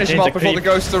 They need to finish him off before the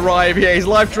Ghosts arrive. Yeah, he's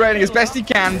life draining as best he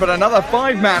can, but another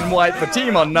 5-man wipe for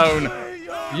Team Unknown.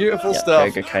 Beautiful stuff.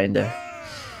 Very good, kinda.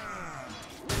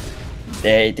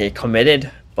 They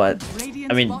committed, but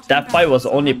I mean, that fight was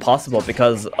only possible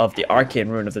because of the Arcane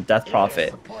Rune of the Death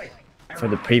Prophet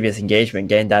from the previous engagement,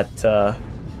 getting that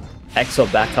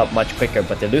Exo back up much quicker.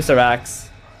 But they lose their axe,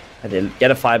 and they get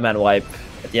a 5-man wipe.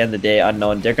 At the end of the day,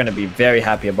 Unknown, they're going to be very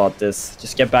happy about this.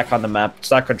 Just get back on the map,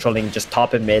 start controlling just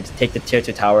top and mid, take the tier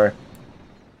 2 tower.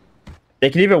 They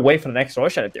can even wait for the next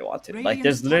Roshan if they want to. Like,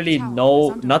 there's literally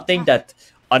nothing that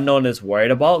Unknown is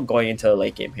worried about going into the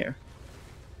late game here.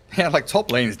 Yeah, like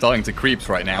top lane is dying to creeps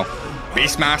right now.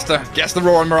 Beastmaster gets the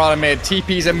Roar and Mirana mid.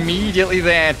 TP's immediately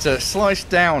there to slice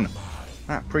down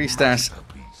that Priestess.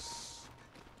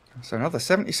 So another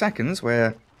 70 seconds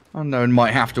where Unknown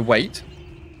might have to wait.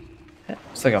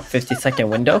 It's like a 50-second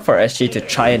window for SG to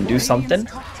try and do something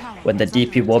when the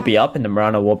DP will be up and the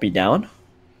Mirana will be down.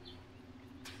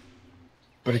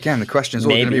 But again, the question is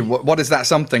always going to be, what is that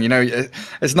something? You know,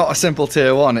 it's not a simple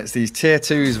tier 1. It's these tier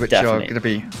 2s which are going to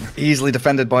be easily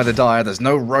defended by the Dire. There's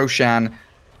no Roshan.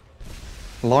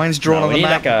 Lines drawn on the map. We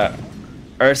need like a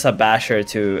Ursa Basher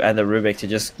and the Rubik to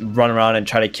just run around and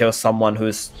try to kill someone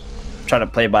who's trying to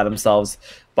play by themselves.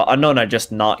 But Unknown are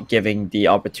just not giving the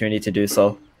opportunity to do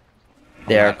so.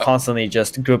 They're constantly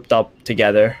just grouped up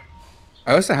together.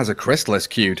 Ursa has a Chrysalis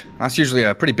queued. That's usually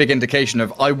a pretty big indication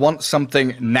of, I want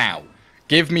something now.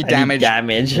 Give me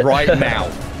damage right now.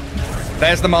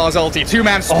 There's the Mars ulti.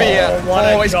 2-man spear.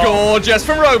 Oh, it's gorgeous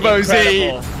from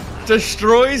RoboZ.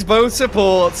 Destroys both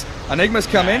supports. Enigma's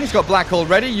come in. He's got Black Hole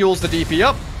ready. Yule's the DP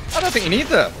up. I don't think you need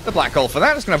the Black Hole for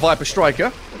that. It's going to Viper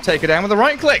Striker. Take her down with the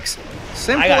right clicks.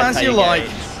 Simple as you like.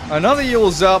 Another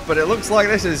Yule's up, but it looks like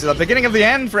this is the beginning of the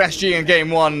end for SG in game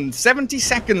 1. 70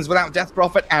 seconds without Death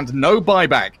Prophet and no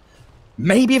buyback.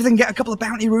 Maybe if they can get a couple of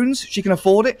bounty runes, she can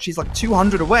afford it. She's like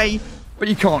 200 away, but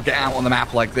you can't get out on the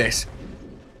map like this.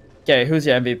 Okay, who's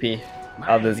your MVP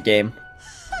of this game?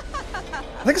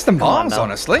 I think it's the Mars,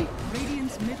 honestly.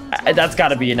 That's got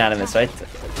to be unanimous, right?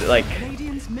 Like,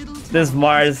 this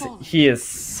Mars, he is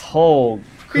so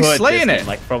good. He's slaying it.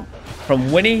 Like,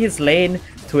 from winning his lane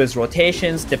to his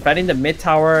rotations, defending the mid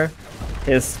tower,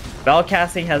 his spell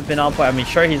casting has been on point. I mean,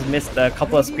 sure, he's missed a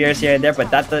couple of spears here and there,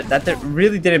 but that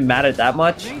really didn't matter that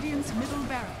much.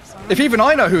 If even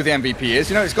I know who the MVP is,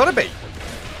 you know, it's got to be.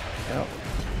 Yep.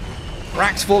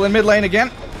 Rax fall in mid lane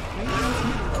again.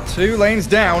 2 lanes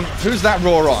down. Who's that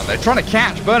roar on? They're trying to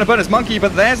catch Burner's monkey,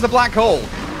 but there's the black hole.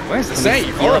 Where's the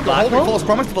save? Oracle holding false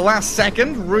promise to the last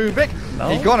second. Rubik,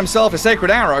 he got himself a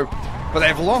sacred arrow, but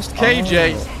they've lost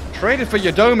KJ. Traded for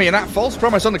Yodomi, and that false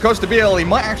promise on the Costa Biel, he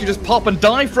might actually just pop and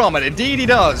die from it. Indeed he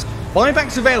does.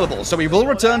 Buyback's available, so he will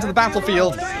return to the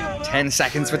battlefield. 10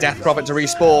 seconds for Death Prophet to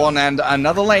respawn, and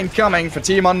another lane coming for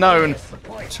Team Unknown.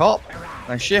 Top,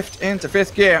 they shift into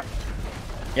 5th gear.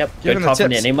 Yep, good call from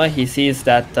the Enigma. He sees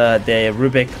that the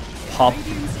Rubik popped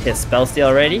his spell steal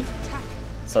already,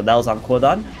 so that was on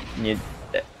cooldown.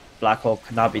 Black hole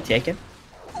could not be taken.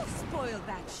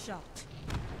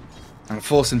 And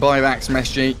forcing buybacks from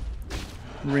SG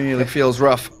really feels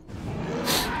rough.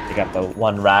 They got the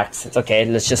 1 Rax. It's okay.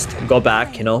 Let's just go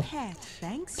back, you know,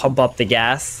 pump up the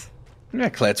gas. Yeah,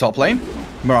 clear top lane.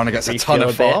 Mirana gets a ton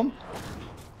of farm.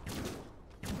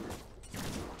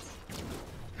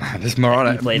 Man, this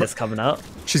Mirana blade is coming out.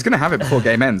 She's gonna have it before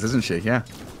game ends, isn't she? Yeah.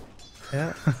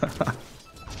 Yeah.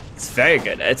 It's very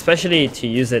good, especially to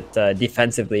use it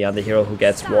defensively on the hero who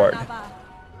gets ward.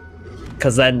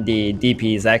 Because then the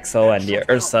DP's Exo and the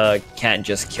Ursa can't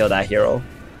just kill that hero.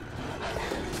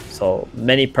 So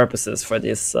many purposes for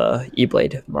this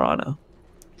E-Blade Mirana.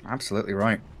 Absolutely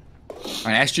right.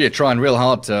 And SG are trying real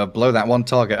hard to blow that one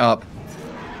target up.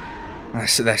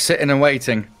 They're sitting and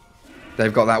waiting.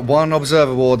 They've got that one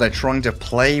observer ward. They're trying to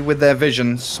play with their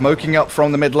vision, smoking up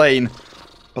from the mid lane.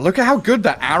 But look at how good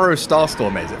that arrow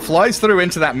Starstorm is. It flies through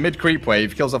into that mid creep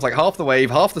wave, kills off like half the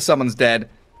wave, half the summon's dead.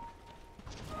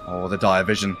 Oh, the dire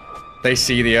vision. They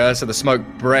see the Ursa, the smoke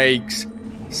breaks.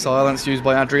 Silence used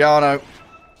by Adriano.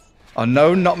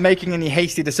 Unknown not making any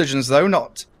hasty decisions though,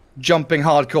 not jumping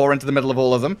hardcore into the middle of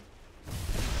all of them.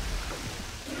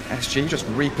 SG just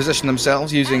reposition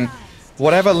themselves using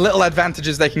whatever little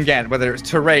advantages they can get, whether it's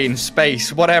terrain,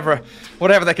 space, whatever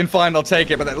they can find, they'll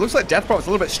take it. But it looks like Death Prophet's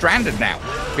a little bit stranded now.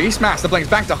 Beastmaster blinks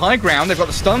back to high ground. They've got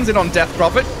the stuns in on Death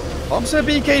Prophet. Observe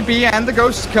BKB and the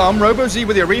ghosts come. Robo-Z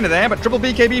with the arena there, but triple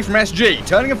BKB from SG.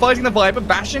 Turning and fighting the Viper,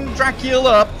 bashing Dracul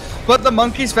up. But the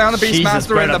monkeys found the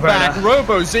Beastmaster in the back.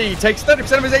 Robo-Z takes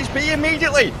 30% of his HP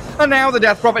immediately. And now the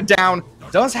Death Prophet down.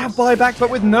 Does have buyback, but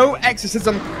with no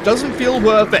exorcism. Doesn't feel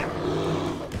worth it.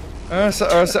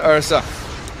 Ursa.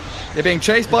 You're being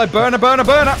chased by Burner.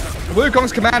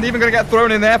 Wukong's command even going to get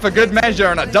thrown in there for good measure.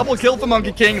 And a double kill for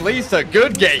Monkey King leads to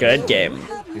good game. Good game.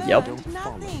 Yep.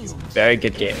 Very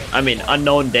good game. I mean,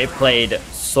 Unknown, they played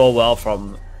so well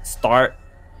from start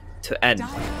to end.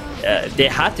 They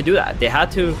had to do that. They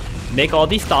had to make all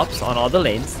these stops on all the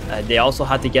lanes. They also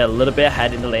had to get a little bit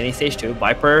ahead in the laning stage too.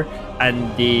 Viper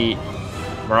and the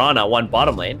Mirana won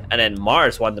bottom lane, and then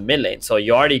Mars won the mid lane. So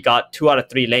you already got 2 out of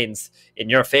 3 lanes in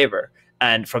your favor.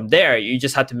 And from there, you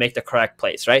just had to make the correct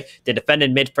plays, right? They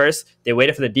defended mid first. They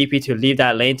waited for the DP to leave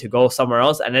that lane to go somewhere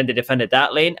else. And then they defended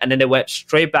that lane. And then they went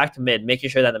straight back to mid,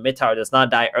 making sure that the mid tower does not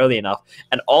die early enough.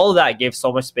 And all of that gave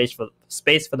so much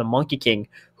space for the Monkey King,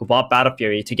 who bought Battle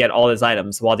Fury to get all his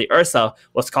items, while the Ursa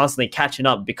was constantly catching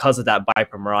up because of that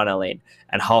Viper Mirana lane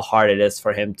and how hard it is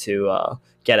for him to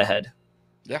get ahead.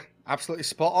 Yeah, absolutely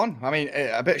spot on. I mean,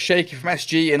 a bit shaky from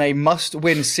SG in a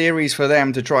must-win series for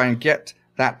them to try and get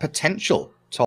that potential